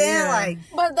what I'm saying? Yeah. Like,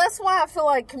 But that's why I feel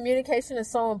like communication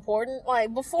is so important.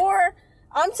 Like, before,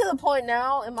 I'm to the point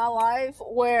now in my life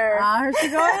where I heard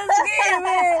you going again,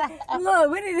 man. Look,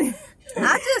 we need to...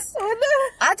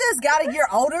 I just got a year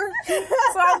older. So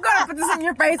I'm gonna put this in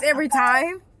your face every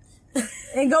time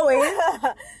and go in.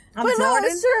 I'm but no, Jordan.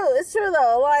 it's true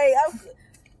though. Like,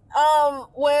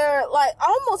 where like I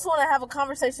almost want to have a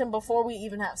conversation before we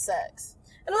even have sex.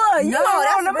 Look, you No, know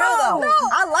that's on the real though. road.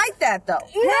 I like that though.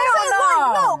 You know what I'm saying? Hell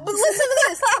Like, no. no, but listen to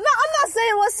this. No, I'm not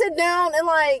saying let's sit down and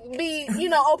like be,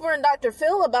 Oprah and Dr.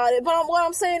 Phil about it. But what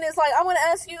I'm saying is like, I'm going to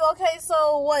ask you, okay,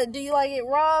 so what, do you like it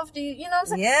rough? Do you know what I'm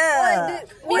saying? Yeah. Like,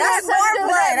 That's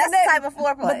foreplay. That's the type of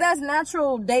foreplay. But that's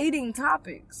natural dating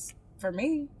topics for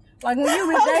me. Like when you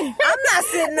be dating. I'm not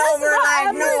sitting over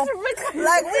like no,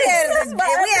 like we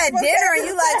had dinner and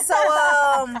you like so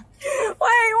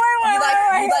Wait. you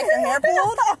like your hair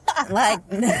pulled like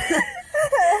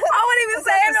I wouldn't even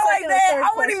say it like that.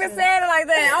 I wouldn't even say it like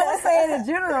that. I was saying in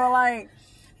general, like,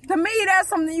 to me, that's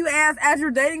something you ask as you're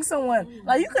dating someone.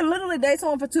 Like, you can literally date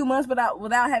someone for 2 months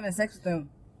without having sex with them.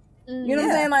 You know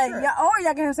what I'm saying? Like, sure. or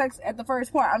y'all can have sex at the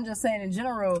first part. I'm just saying in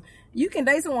general, you can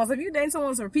date someone. So if you date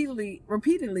someone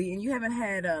repeatedly, and you haven't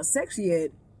had sex yet,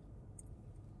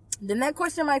 then that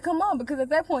question might come up because at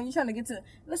that point you're trying to get to.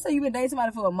 Let's say you've been dating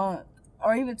somebody for a month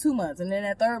or even 2 months, and then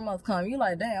that third month comes. You're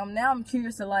like, damn. Now I'm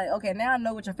curious to like, okay, now I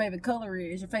know what your favorite color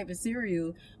is, your favorite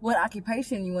cereal, what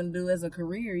occupation you want to do as a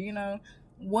career. You know.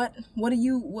 What do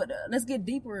you let's get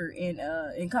deeper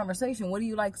in conversation. What do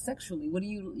you like sexually? What do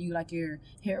you like your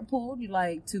hair pulled? You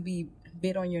like to be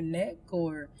bit on your neck,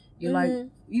 or you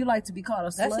like to be called a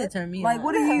slut? that shit turned me like on.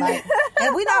 what do you like,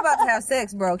 if we not about to have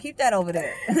sex, bro, keep that over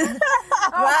there.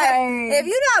 Okay. Like, if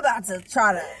you're not about to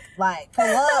try to like pull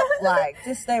up, like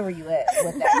just stay where you at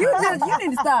with that. you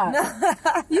need to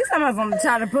stop. You sometimes want to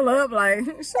try to pull up like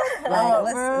shut up,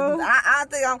 bro. I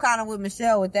think I'm kind of with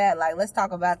Michelle with that. Like, let's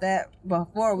talk about that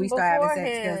before we start having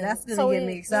sex because that's gonna get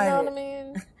me excited. You know what I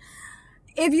mean?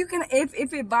 If you can,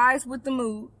 if it buys with the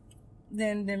mood,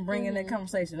 than bringing that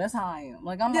conversation. That's how I am.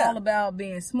 Like, I'm Yeah. all about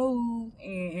being smooth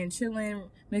and chilling,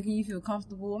 making you feel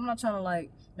comfortable. I'm not trying to,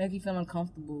 like, make you feel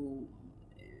uncomfortable.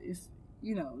 If,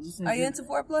 you know, just Are you into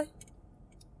foreplay?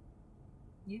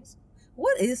 Yes.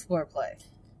 What is foreplay?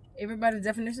 everybody's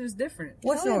definition is different.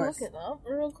 What's Can we yours? look it up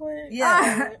real quick?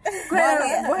 Yeah. Go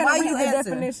ahead, Why and you read the answer?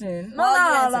 definition.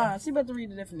 Why you No. answer? She about to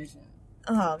read the definition.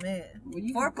 Oh man. Well,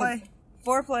 you Foreplay.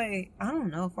 Foreplay. I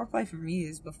don't know. Foreplay for me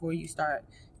is before you start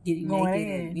getting Going naked.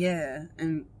 in. And, yeah,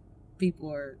 and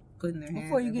people are putting their hands.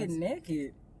 Before you in get us.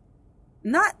 naked.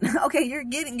 Not okay.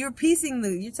 You're piecing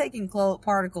you're taking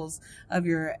particles of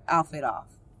your outfit off.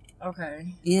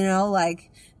 Okay. You know, like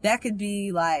that could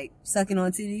be like sucking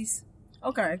on titties.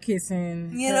 Okay,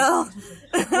 kissing. You know.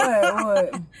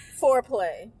 What?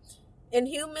 Foreplay. In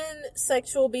human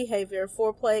sexual behavior,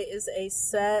 foreplay is a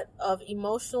set of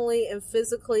emotionally and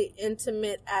physically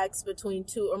intimate acts between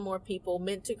two or more people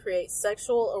meant to create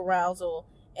sexual arousal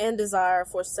and desire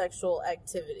for sexual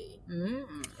activity.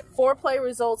 Mm. Foreplay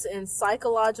results in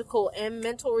psychological and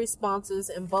mental responses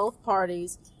in both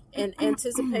parties in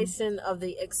anticipation of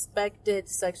the expected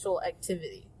sexual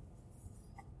activity.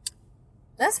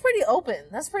 That's pretty open.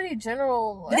 That's pretty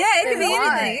general. Yeah, it could be and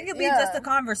wide. anything. It could be Yeah. just a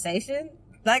conversation.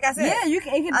 Like I said. Yeah, you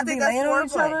can. It I can be think that's laying on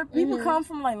each foreplay. other. People Mhm. come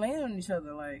from like laying on each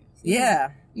other, like Yeah.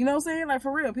 you know what I'm saying? Like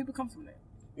for real, people come from that.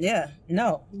 Yeah.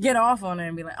 No. Get off on it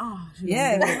and be like, oh, she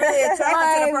Yeah. If was you're doing really that. attracted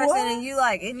to the Like, person what? and you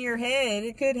like in your head,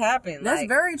 it could happen. That's like,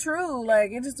 very true.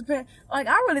 Like it just depends. Like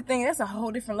I really think that's a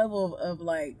whole different level of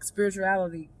like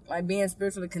spirituality, like being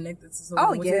spiritually connected to someone.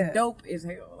 Oh, which yeah. is dope as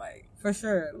hell. Like for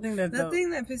sure. I think that's The dope. thing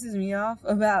that pisses me off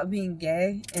about being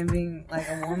gay and being like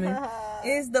a woman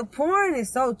is the porn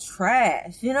is so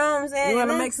trash. You know what I'm saying? You want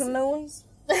to And make it's- some new ones?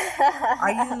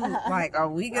 Are you like? Are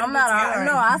we gonna? I'm be not. together?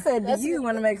 No, I said, do That's- you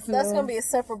want to make some? That's new gonna be ones? a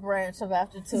separate branch of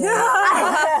After 2.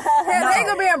 Yeah, they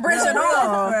gonna be a bridge at No,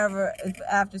 all. forever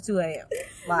after 2 a.m.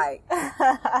 Like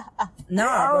no,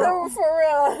 Oh. bro. For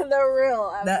real, they're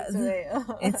real After That- 2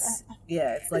 a.m. It's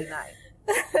late night.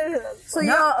 So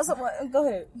No. y'all, so, go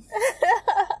ahead.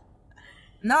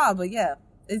 No, but yeah,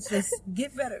 it's just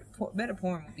get better. Better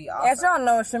porn would be awesome. As y'all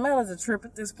know, Shamel is a trip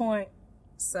at this point,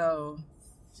 so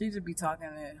she just be talking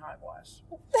that hogwash.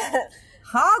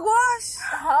 Hogwash?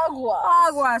 Hogwash.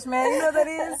 Hogwash, man. You know what that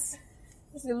is?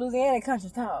 It's the Louisiana country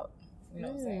talk. You know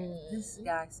what I'm saying? This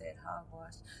guy said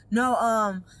hogwash. No,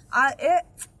 I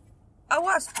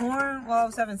watched porn while I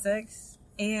was having sex,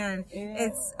 and Yeah.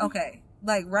 it's okay.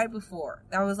 Like right before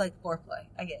that was like foreplay,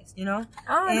 I guess. You know.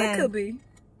 Oh, that And- could be.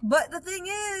 But the thing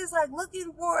is, like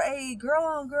looking for a girl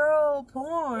on girl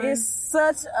porn. It's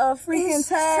such a freaking It's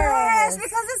task. trash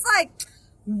because it's like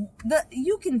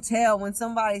you can tell when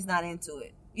somebody's not into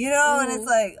it, you know, and it's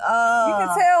like You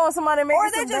can tell when somebody makes or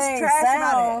they're just trash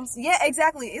about it. Yeah,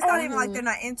 exactly. It's not even like they're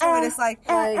not into it. It's like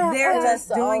they're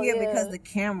just oh, doing it yeah. because the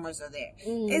cameras are there.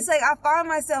 Mm. It's like I find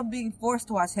myself being forced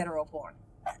to watch hetero porn.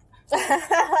 You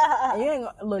ain't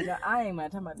gonna, look, I ain't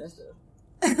mind talking about that stuff.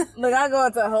 Look, I go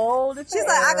into a whole different She's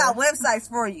like, I era. got websites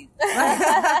for you.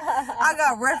 I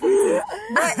got references.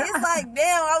 But it's like,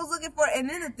 damn, I was looking for, and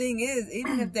then the thing is,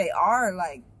 even if they are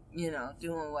like, you know,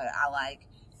 doing what I like,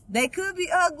 they could be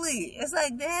ugly. It's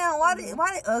like, damn, why they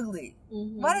ugly?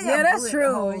 Why they got Yeah, that's bullet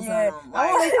true. holes Yeah, on them?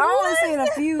 I only seen a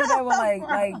few that were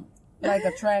like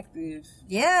attractive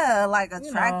Yeah, like You know,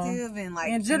 attractive and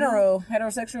like in general,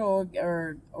 heterosexual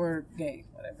or gay,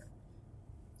 whatever.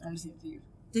 I'm just saying to you.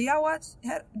 Do y'all watch?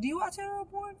 Do you watch hetero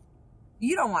porn?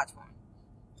 You don't watch porn.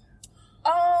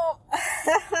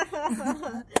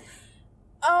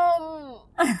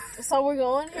 So we're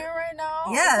going here right now?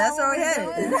 Yeah, Is that that's where what we're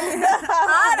doing? headed.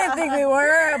 I didn't think we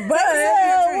were, but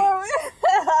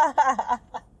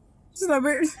she's like,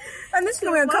 and this is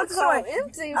gonna be My uncomfortable. phone Like,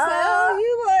 empty, fam.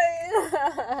 You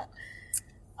like?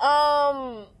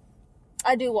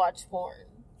 I do watch porn.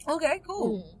 Okay,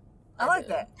 cool. I like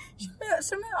that.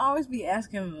 Shamel always be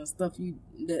asking the stuff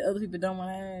that other people don't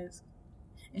want to ask,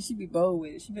 and she be bold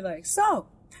with it. She be like, "So,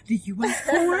 do you watch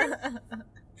porn?"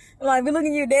 Like, be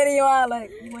looking you dead in your eye,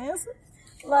 like, "You answer?"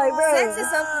 Like, bro, Sex is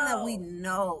something that we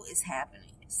know is happening.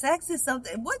 Sex is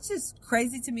something, which is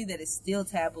crazy to me that it's still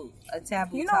taboo, a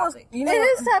taboo you know, what's- topic. you know, It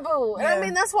is taboo. And Yeah. I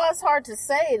mean, that's why it's hard to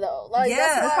say, though. Like, Yeah.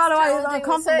 that's That's probably why it's challenging to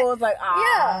uncomfortable. say. It's like,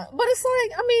 Yeah, but it's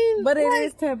like, I mean, But it like,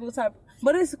 is taboo type.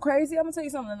 But it's crazy. I'm gonna tell you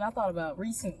something that I thought about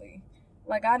recently.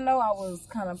 Like I know I was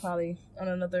kind of probably on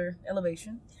another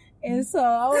elevation, and so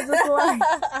I was just like,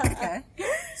 Okay.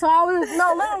 so I was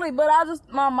literally. But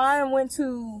my mind went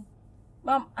to,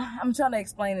 I'm trying to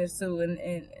explain this too,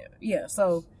 and yeah.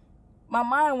 So my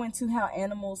mind went to how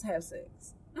animals have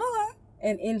sex, Okay.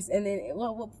 and then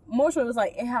more so it was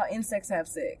like how insects have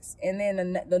sex, and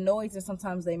then the noises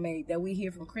sometimes they make that we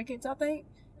hear from crickets. I think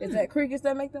is that crickets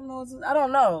that make them noises. I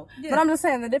don't know, but I'm just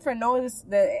saying the different noises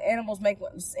that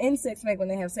insects make when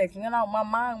they have sex. And then my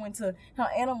mind went to how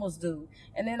animals do,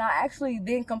 and then I actually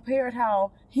then compared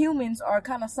how humans are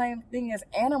kind of same thing as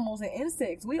animals and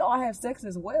insects. We all have sex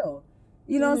as well.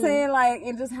 You know what I'm saying? Like,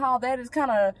 and just how that is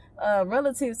kind of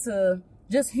relative to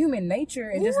just human nature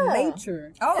and just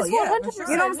nature. Oh, it's yeah. 100%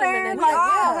 Sure. You know what I'm saying? We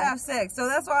all have sex. So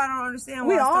that's why I don't understand why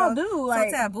We it's all so, do.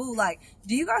 Like, so taboo. Like,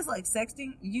 do you guys like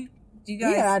sexting? Do you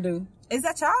guys? Yeah, I do. Is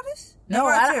that childish? No,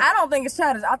 I don't think it's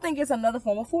childish. I think it's another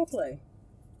form of foreplay.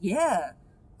 Yeah.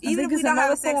 Even if we it's don't have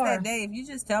another sex form. that day, if you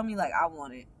just tell me, like, I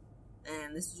want it,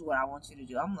 and this is what I want you to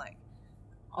do, I'm like,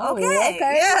 Oh, okay.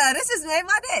 Yeah, this just made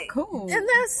my day. Cool. In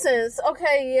that sense,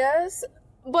 okay, yes.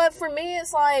 But for me,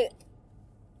 it's like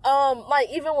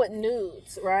even with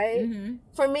nudes, right? Mm-hmm.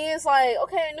 For me, it's like,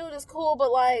 okay, nude is cool,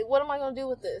 but like, what am I gonna do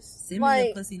with this? Send me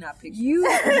your pussy, not pictures. You.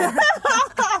 Is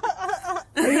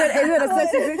it a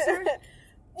sexy picture?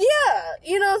 Yeah,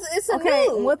 it's a Okay,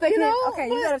 nude. what they you can, know? okay,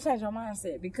 you gotta change your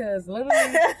mindset because literally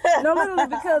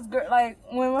because like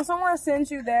when someone sends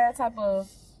you that type of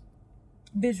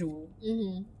visual,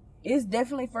 Mm-hmm. it's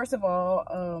definitely first of all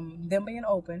them being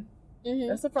open. Mm-hmm.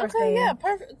 That's the first okay, thing. yeah,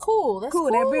 perfect, cool. That's Cool,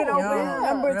 cool. they're being open. Yeah.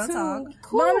 Number real two, talk.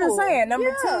 but I'm just saying.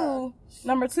 Yeah.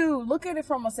 Number two, look at it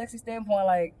from a sexy standpoint.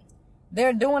 Like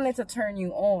they're doing it to turn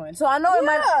you on. So I know it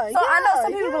might. So I know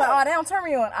some people be like, oh, they don't turn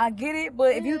me on. I get it,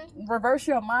 but if you reverse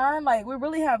your mind, like we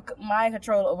really have mind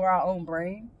control over our own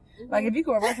brain. Like if you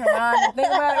can reverse your mind and think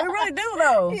about it, we really do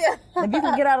though. Yeah. If you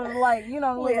can get out of the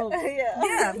little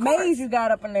Yeah, of maze course. you got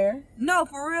up in there. No,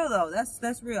 for real though.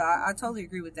 That's real. I totally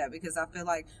agree with that because I feel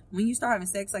like when you start having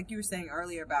sex, like you were saying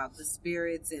earlier about the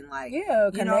spirits and like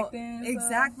Connecting. and stuff.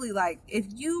 exactly. Like if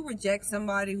you reject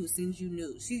somebody who sends you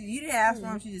nudes, you didn't ask for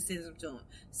them, she just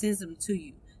sends them to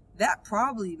you. That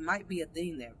probably might be a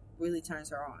thing that really turns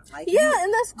her on. Like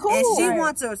and that's cool. and she Right.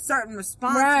 wants a certain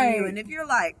response from Right. you, and if you're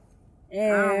like,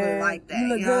 Yeah. I don't really like that. You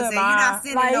look You know what I'm good, saying? You're not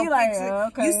sending like, no you like,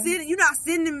 picture. You're not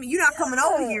sending me. You're not coming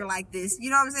over here like this. You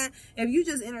know what I'm saying? If you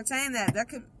just entertain that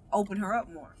could open her up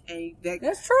more. And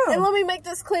That's true. And let me make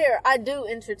this clear. I do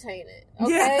entertain it.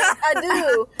 Okay? Yeah. I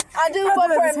do. But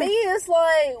for me, it's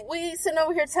like we sitting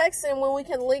over here texting when we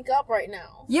can link up right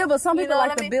now. Yeah, but some people know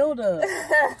like what I the mean? build up.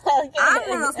 I'm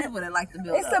one of those people that like to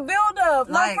build It's up. the build up.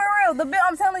 Like- No, for real.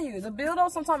 I'm telling you, the build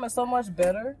up sometimes is so much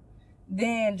better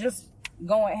than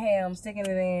going ham, sticking it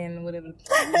in, whatever.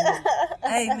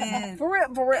 Hey, man. For real.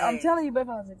 I'm Hey. telling you, based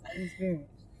on experience.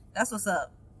 That's what's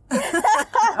up.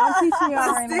 I'm teaching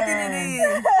y'all right Sticking now.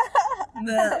 it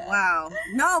in. Wow.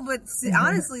 No, but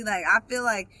honestly, like, I feel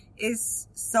like it's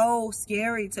so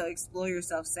scary to explore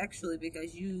yourself sexually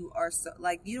because you are so,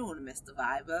 like, you don't want to mess the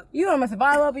vibe up. You don't mess the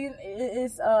vibe up.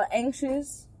 It's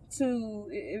anxious to.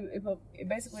 It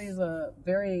basically is a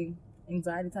very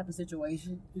anxiety type of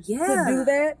situation Yeah. to do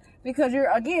that because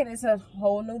it's a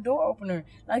whole new door opener.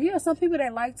 Like you have some people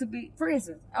that like to be. For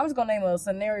instance, I was gonna name a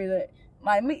scenario that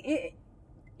like me.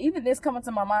 Even this coming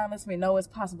to my mind lets me know it's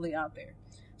possibly out there.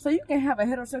 So you can have a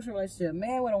heterosexual relationship,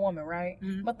 man with a woman, right?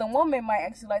 Mhm. But the woman might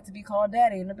actually like to be called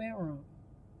daddy in the bedroom.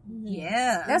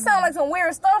 Yeah. That sounds like some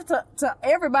weird stuff to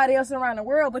everybody else around the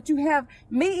world, but you have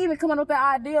me even coming up with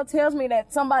that idea tells me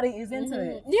that somebody is into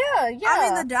it. Yeah. I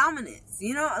mean, the dominance,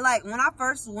 like when I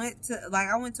first went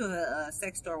to a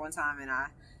sex store one time and I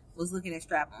was looking at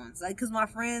strap-ons, like, cause my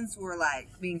friends were like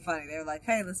being funny. They were like,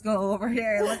 "Hey, let's go over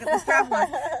here and look at the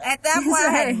strap-ons." At that point,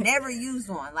 I had never used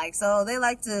one, like, so they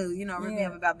like to, rip me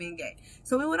up about being gay.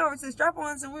 So we went over to the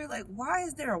strap-ons and we were like, "Why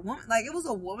is there a woman?" Like, it was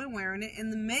a woman wearing it,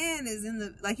 and the man is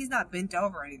like, he's not bent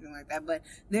over or anything like that, but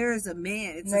there is a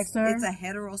man. It's Next to her? it's a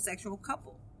heterosexual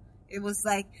couple. It was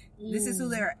like, this is who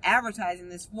they're advertising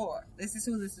this for. This is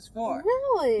who this is for.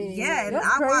 Really? Yeah, and That's I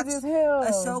crazy watched as hell.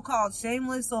 a show called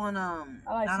Shameless on I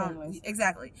like Shameless.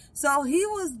 exactly. So he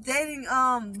was dating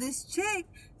this chick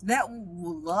that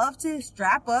would love to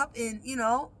strap up and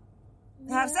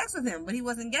have sex with him, but he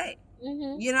wasn't gay.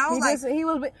 Mm-hmm. He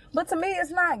was, but to me,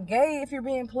 it's not gay if you're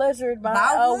being pleasured by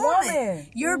By a a woman.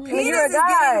 Your When penis you're a is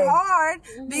guy. getting hard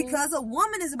because a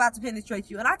woman is about to penetrate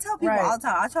you. And I tell people Right. all the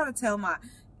time. I try to tell my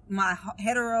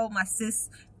hetero, my cis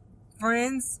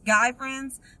friends, guy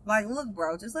friends, like, look,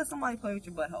 bro, just let somebody play with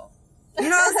your butthole. You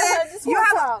know what I'm saying? Just one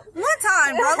time. One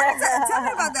time, bro. Let me tell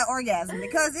me about that orgasm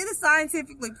because it is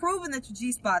scientifically proven that your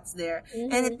G-spot's there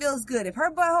and it feels good. If her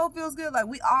butthole feels good, like,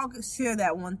 we all share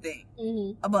that one thing,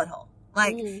 a butthole.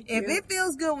 Like, if it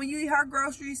feels good when you eat her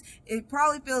groceries, it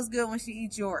probably feels good when she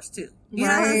eats yours too. You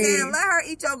know what I'm saying? Let her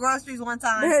eat your groceries one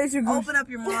time. Open up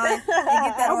your mind and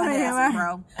get that orgasm,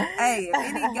 bro. Hey, if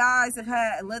any guys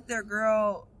have let their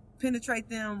girl penetrate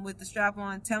them with the strap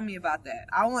on, tell me about that.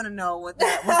 I want to know what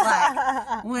that was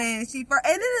like when she first.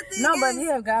 And then the thing but you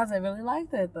have guys that really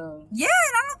like that though. Yeah,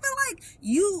 and I don't feel like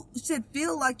you should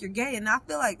feel like you're gay. And I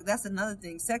feel like that's another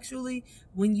thing. Sexually,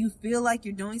 when you feel like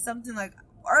you're doing something, like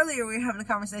earlier we were having a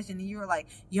conversation and you were like,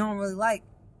 you don't really like.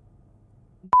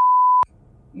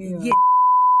 Yeah. Get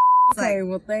okay,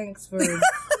 well, thanks for. I'm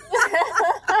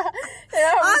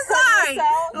sorry.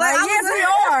 Like, yes, we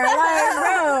are. Like,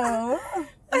 bro.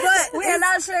 But we are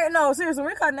not sure. No, seriously,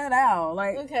 we're cutting that out.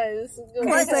 Like, okay, this is good.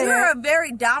 But you're a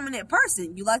very dominant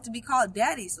person. You like to be called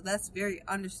daddy, so that's very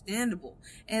understandable.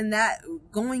 And that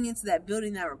going into that,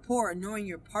 building that rapport and knowing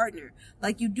your partner,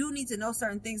 like you do need to know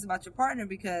certain things about your partner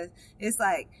because it's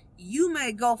like you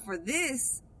may go for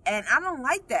this. And I don't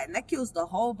like that. And that kills the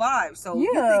whole vibe. So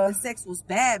you think the sex was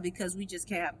bad because we just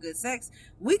can't have good sex.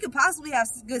 We could possibly have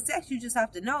good sex. You just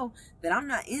have to know that I'm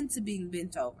not into being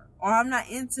bent over. Or I'm not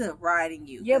into riding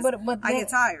you. Yeah, but I get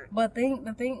tired. But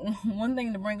one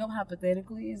thing to bring up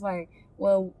hypothetically is like,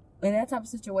 well, in that type of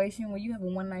situation where you have a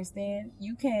one night stand,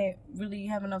 you can't really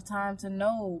have enough time to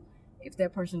know if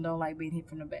that person don't like being hit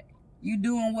from the back. You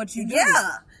doing what you do.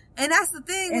 Yeah. And that's the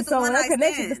thing with the one night stand. And so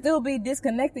that connection can still be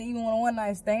disconnected even on a one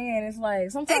night stand. It's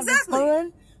like, sometimes it's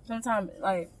fun. Sometimes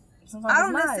I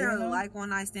don't necessarily like one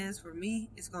night stands. For me,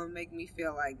 it's going to make me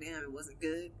feel like, damn, it wasn't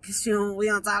good. Because we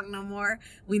don't talk no more.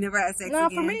 We never had sex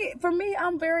again. For me,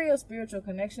 I'm very a spiritual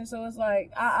connection. So it's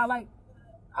like, I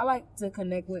like to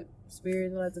connect with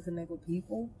spirits. I like to connect with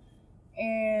people.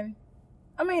 And,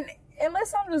 I mean,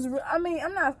 unless I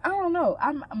don't know.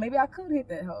 Maybe I could hit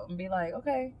that hoe and be like,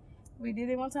 okay, we did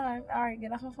it one time. All right,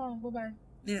 get off my phone. Bye-bye.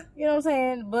 Yeah. You know what I'm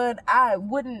saying? But that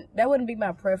wouldn't be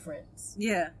my preference.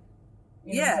 Yeah.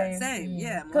 You know yeah, same.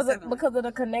 Yeah. Because of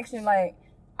the connection, like,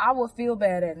 I would feel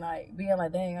bad at night being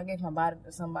like, dang, I gave my body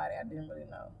to somebody I didn't really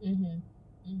know.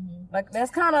 Mm-hmm. Mm-hmm. Like,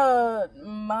 that's kind of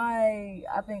my,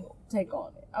 I think, take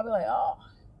on it. I'll be like, oh,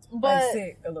 but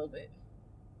sick a little bit.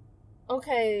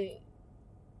 Okay.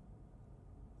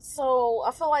 So,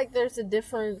 I feel like there's a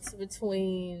difference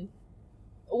between,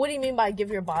 what do you mean by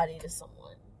give your body to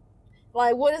someone?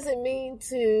 Like, what does it mean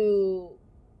to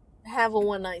have a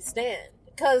one-night stand?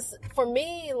 Because for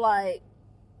me, like,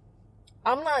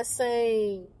 I'm not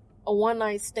saying a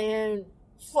one-night stand,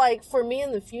 like, for me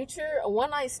in the future, a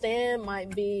one-night stand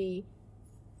might be...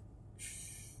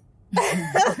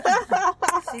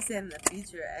 She said in the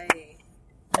future, hey...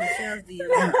 Michelle's the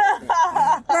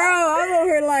Bro, I'm over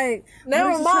here like,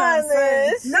 never mind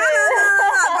this. No.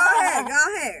 Go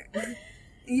ahead.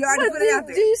 You already put it out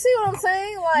there. Do you see what I'm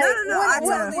saying? Like, no. I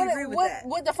totally agree with that.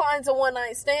 What defines a one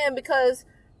night stand? Because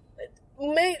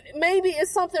maybe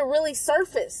it's something really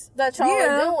surface that y'all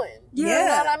are doing. Yeah. You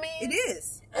know what I mean? It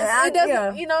is. It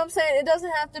doesn't. You know what I'm saying? It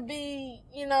doesn't have to be,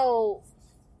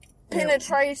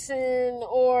 penetration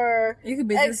or it could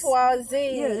be XYZ.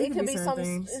 It could be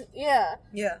something. Things. Yeah.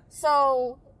 Yeah.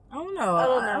 So I don't know.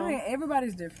 I mean,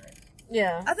 everybody's different.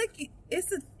 Yeah. I think it's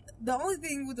the only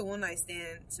thing with the one night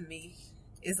stand to me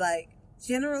is like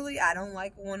generally I don't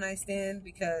like a one night stand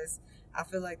because I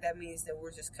feel like that means that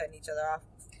we're just cutting each other off.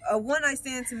 A one night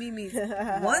stand to me means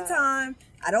one time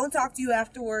I don't talk to you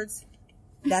afterwards.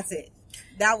 That's it.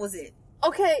 That was it.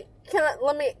 Okay. Can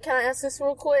I ask this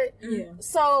real quick? Yeah.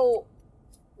 So,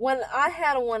 when I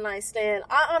had a one night stand,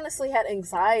 I honestly had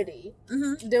anxiety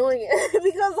doing it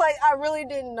because, like, I really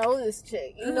didn't know this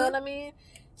chick. You know what I mean?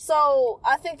 So,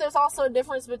 I think there's also a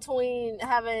difference between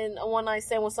having a one night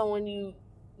stand with someone you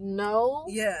know,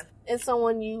 and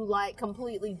someone you like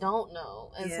completely don't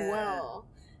know as well.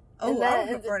 Oh, I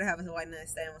would prefer to have a one night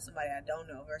stand with somebody I don't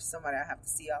know versus somebody I have to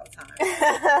see all the time.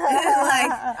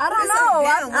 I don't know.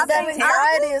 That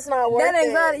anxiety is not worth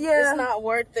it. Yeah. It's not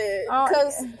worth it.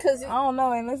 Cause I don't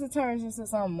know, unless it turns into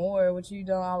something more, which you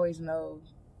don't always know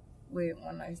with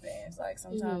one night stands. Like,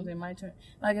 sometimes it might turn,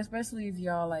 like, especially if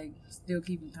y'all, like, still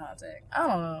keep in contact. I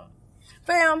don't know.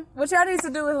 Fam, what y'all need to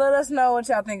do is let us know what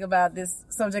y'all think about this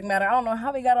subject matter. I don't know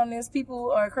how we got on this.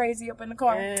 People are crazy up in the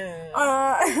car.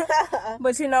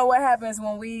 But you know what happens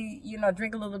when we,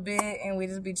 drink a little bit and we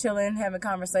just be chilling, having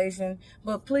conversation.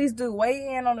 But please do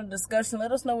weigh in on the discussion.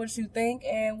 Let us know what you think,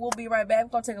 and we'll be right back. We're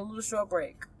going to take a little short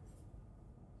break.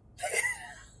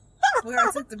 We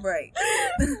already took the break.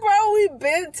 Bro, we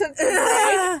been took the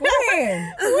break.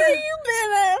 Man. Where you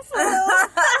been at,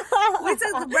 Phil? We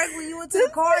took the break when you went to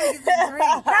the car to get the drink.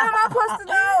 How am I supposed to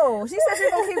know? She said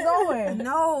she's gonna keep going.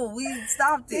 No, we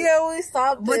stopped it. Yeah, we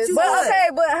stopped But this. you But would. okay,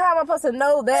 but how am I supposed to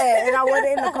know that? And I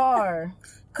wasn't in the car.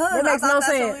 Cause That makes I thought no that's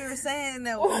sense. what we were saying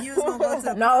that when you was gonna go to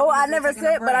the No, car, I we never was taking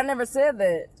a said, but I break. never said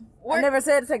that. I never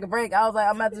said to take a break. I was like,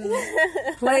 I'm about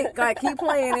to play, like, keep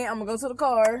playing it. I'm gonna go to the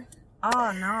car.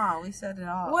 Oh no, we set it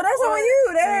off. Well, that's on you.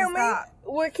 That ain't me. Stop.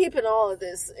 We're keeping all of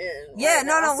this in. Yeah, right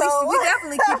no, now. we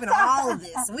definitely keeping all of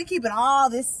this. We keeping all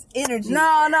this energy. No,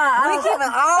 I We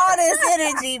keeping all this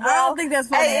energy, bro. I don't think that's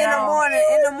funny Hey, at all.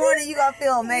 in the morning, you gonna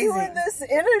feel You amazing. and this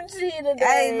energy today.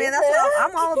 Hey, man, that's what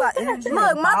I'm all about. Energy.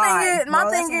 Look, and my vibes, thing is, bro.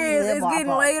 That's what we it's live off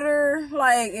getting of. later.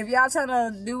 Like, if y'all trying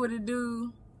to do what it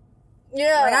do,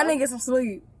 Yeah. like, I need to get some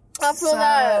sleep. I feel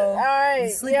that. All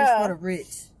right. Sleep yeah. is for the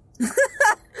rich.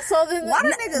 So then, Why do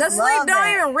niggas The love sleep don't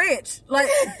that? even rich. Like,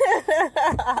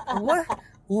 What?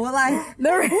 Well, like,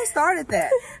 the, who started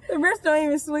that? the rich don't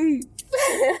even sleep.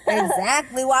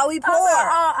 Exactly why we poor.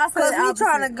 I said Because the we opposite.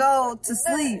 trying to go to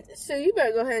sleep. Sure, you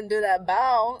better go ahead and do that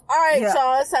bow. All right, Yeah.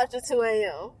 y'all. It's after 2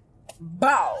 a.m.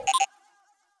 Bow.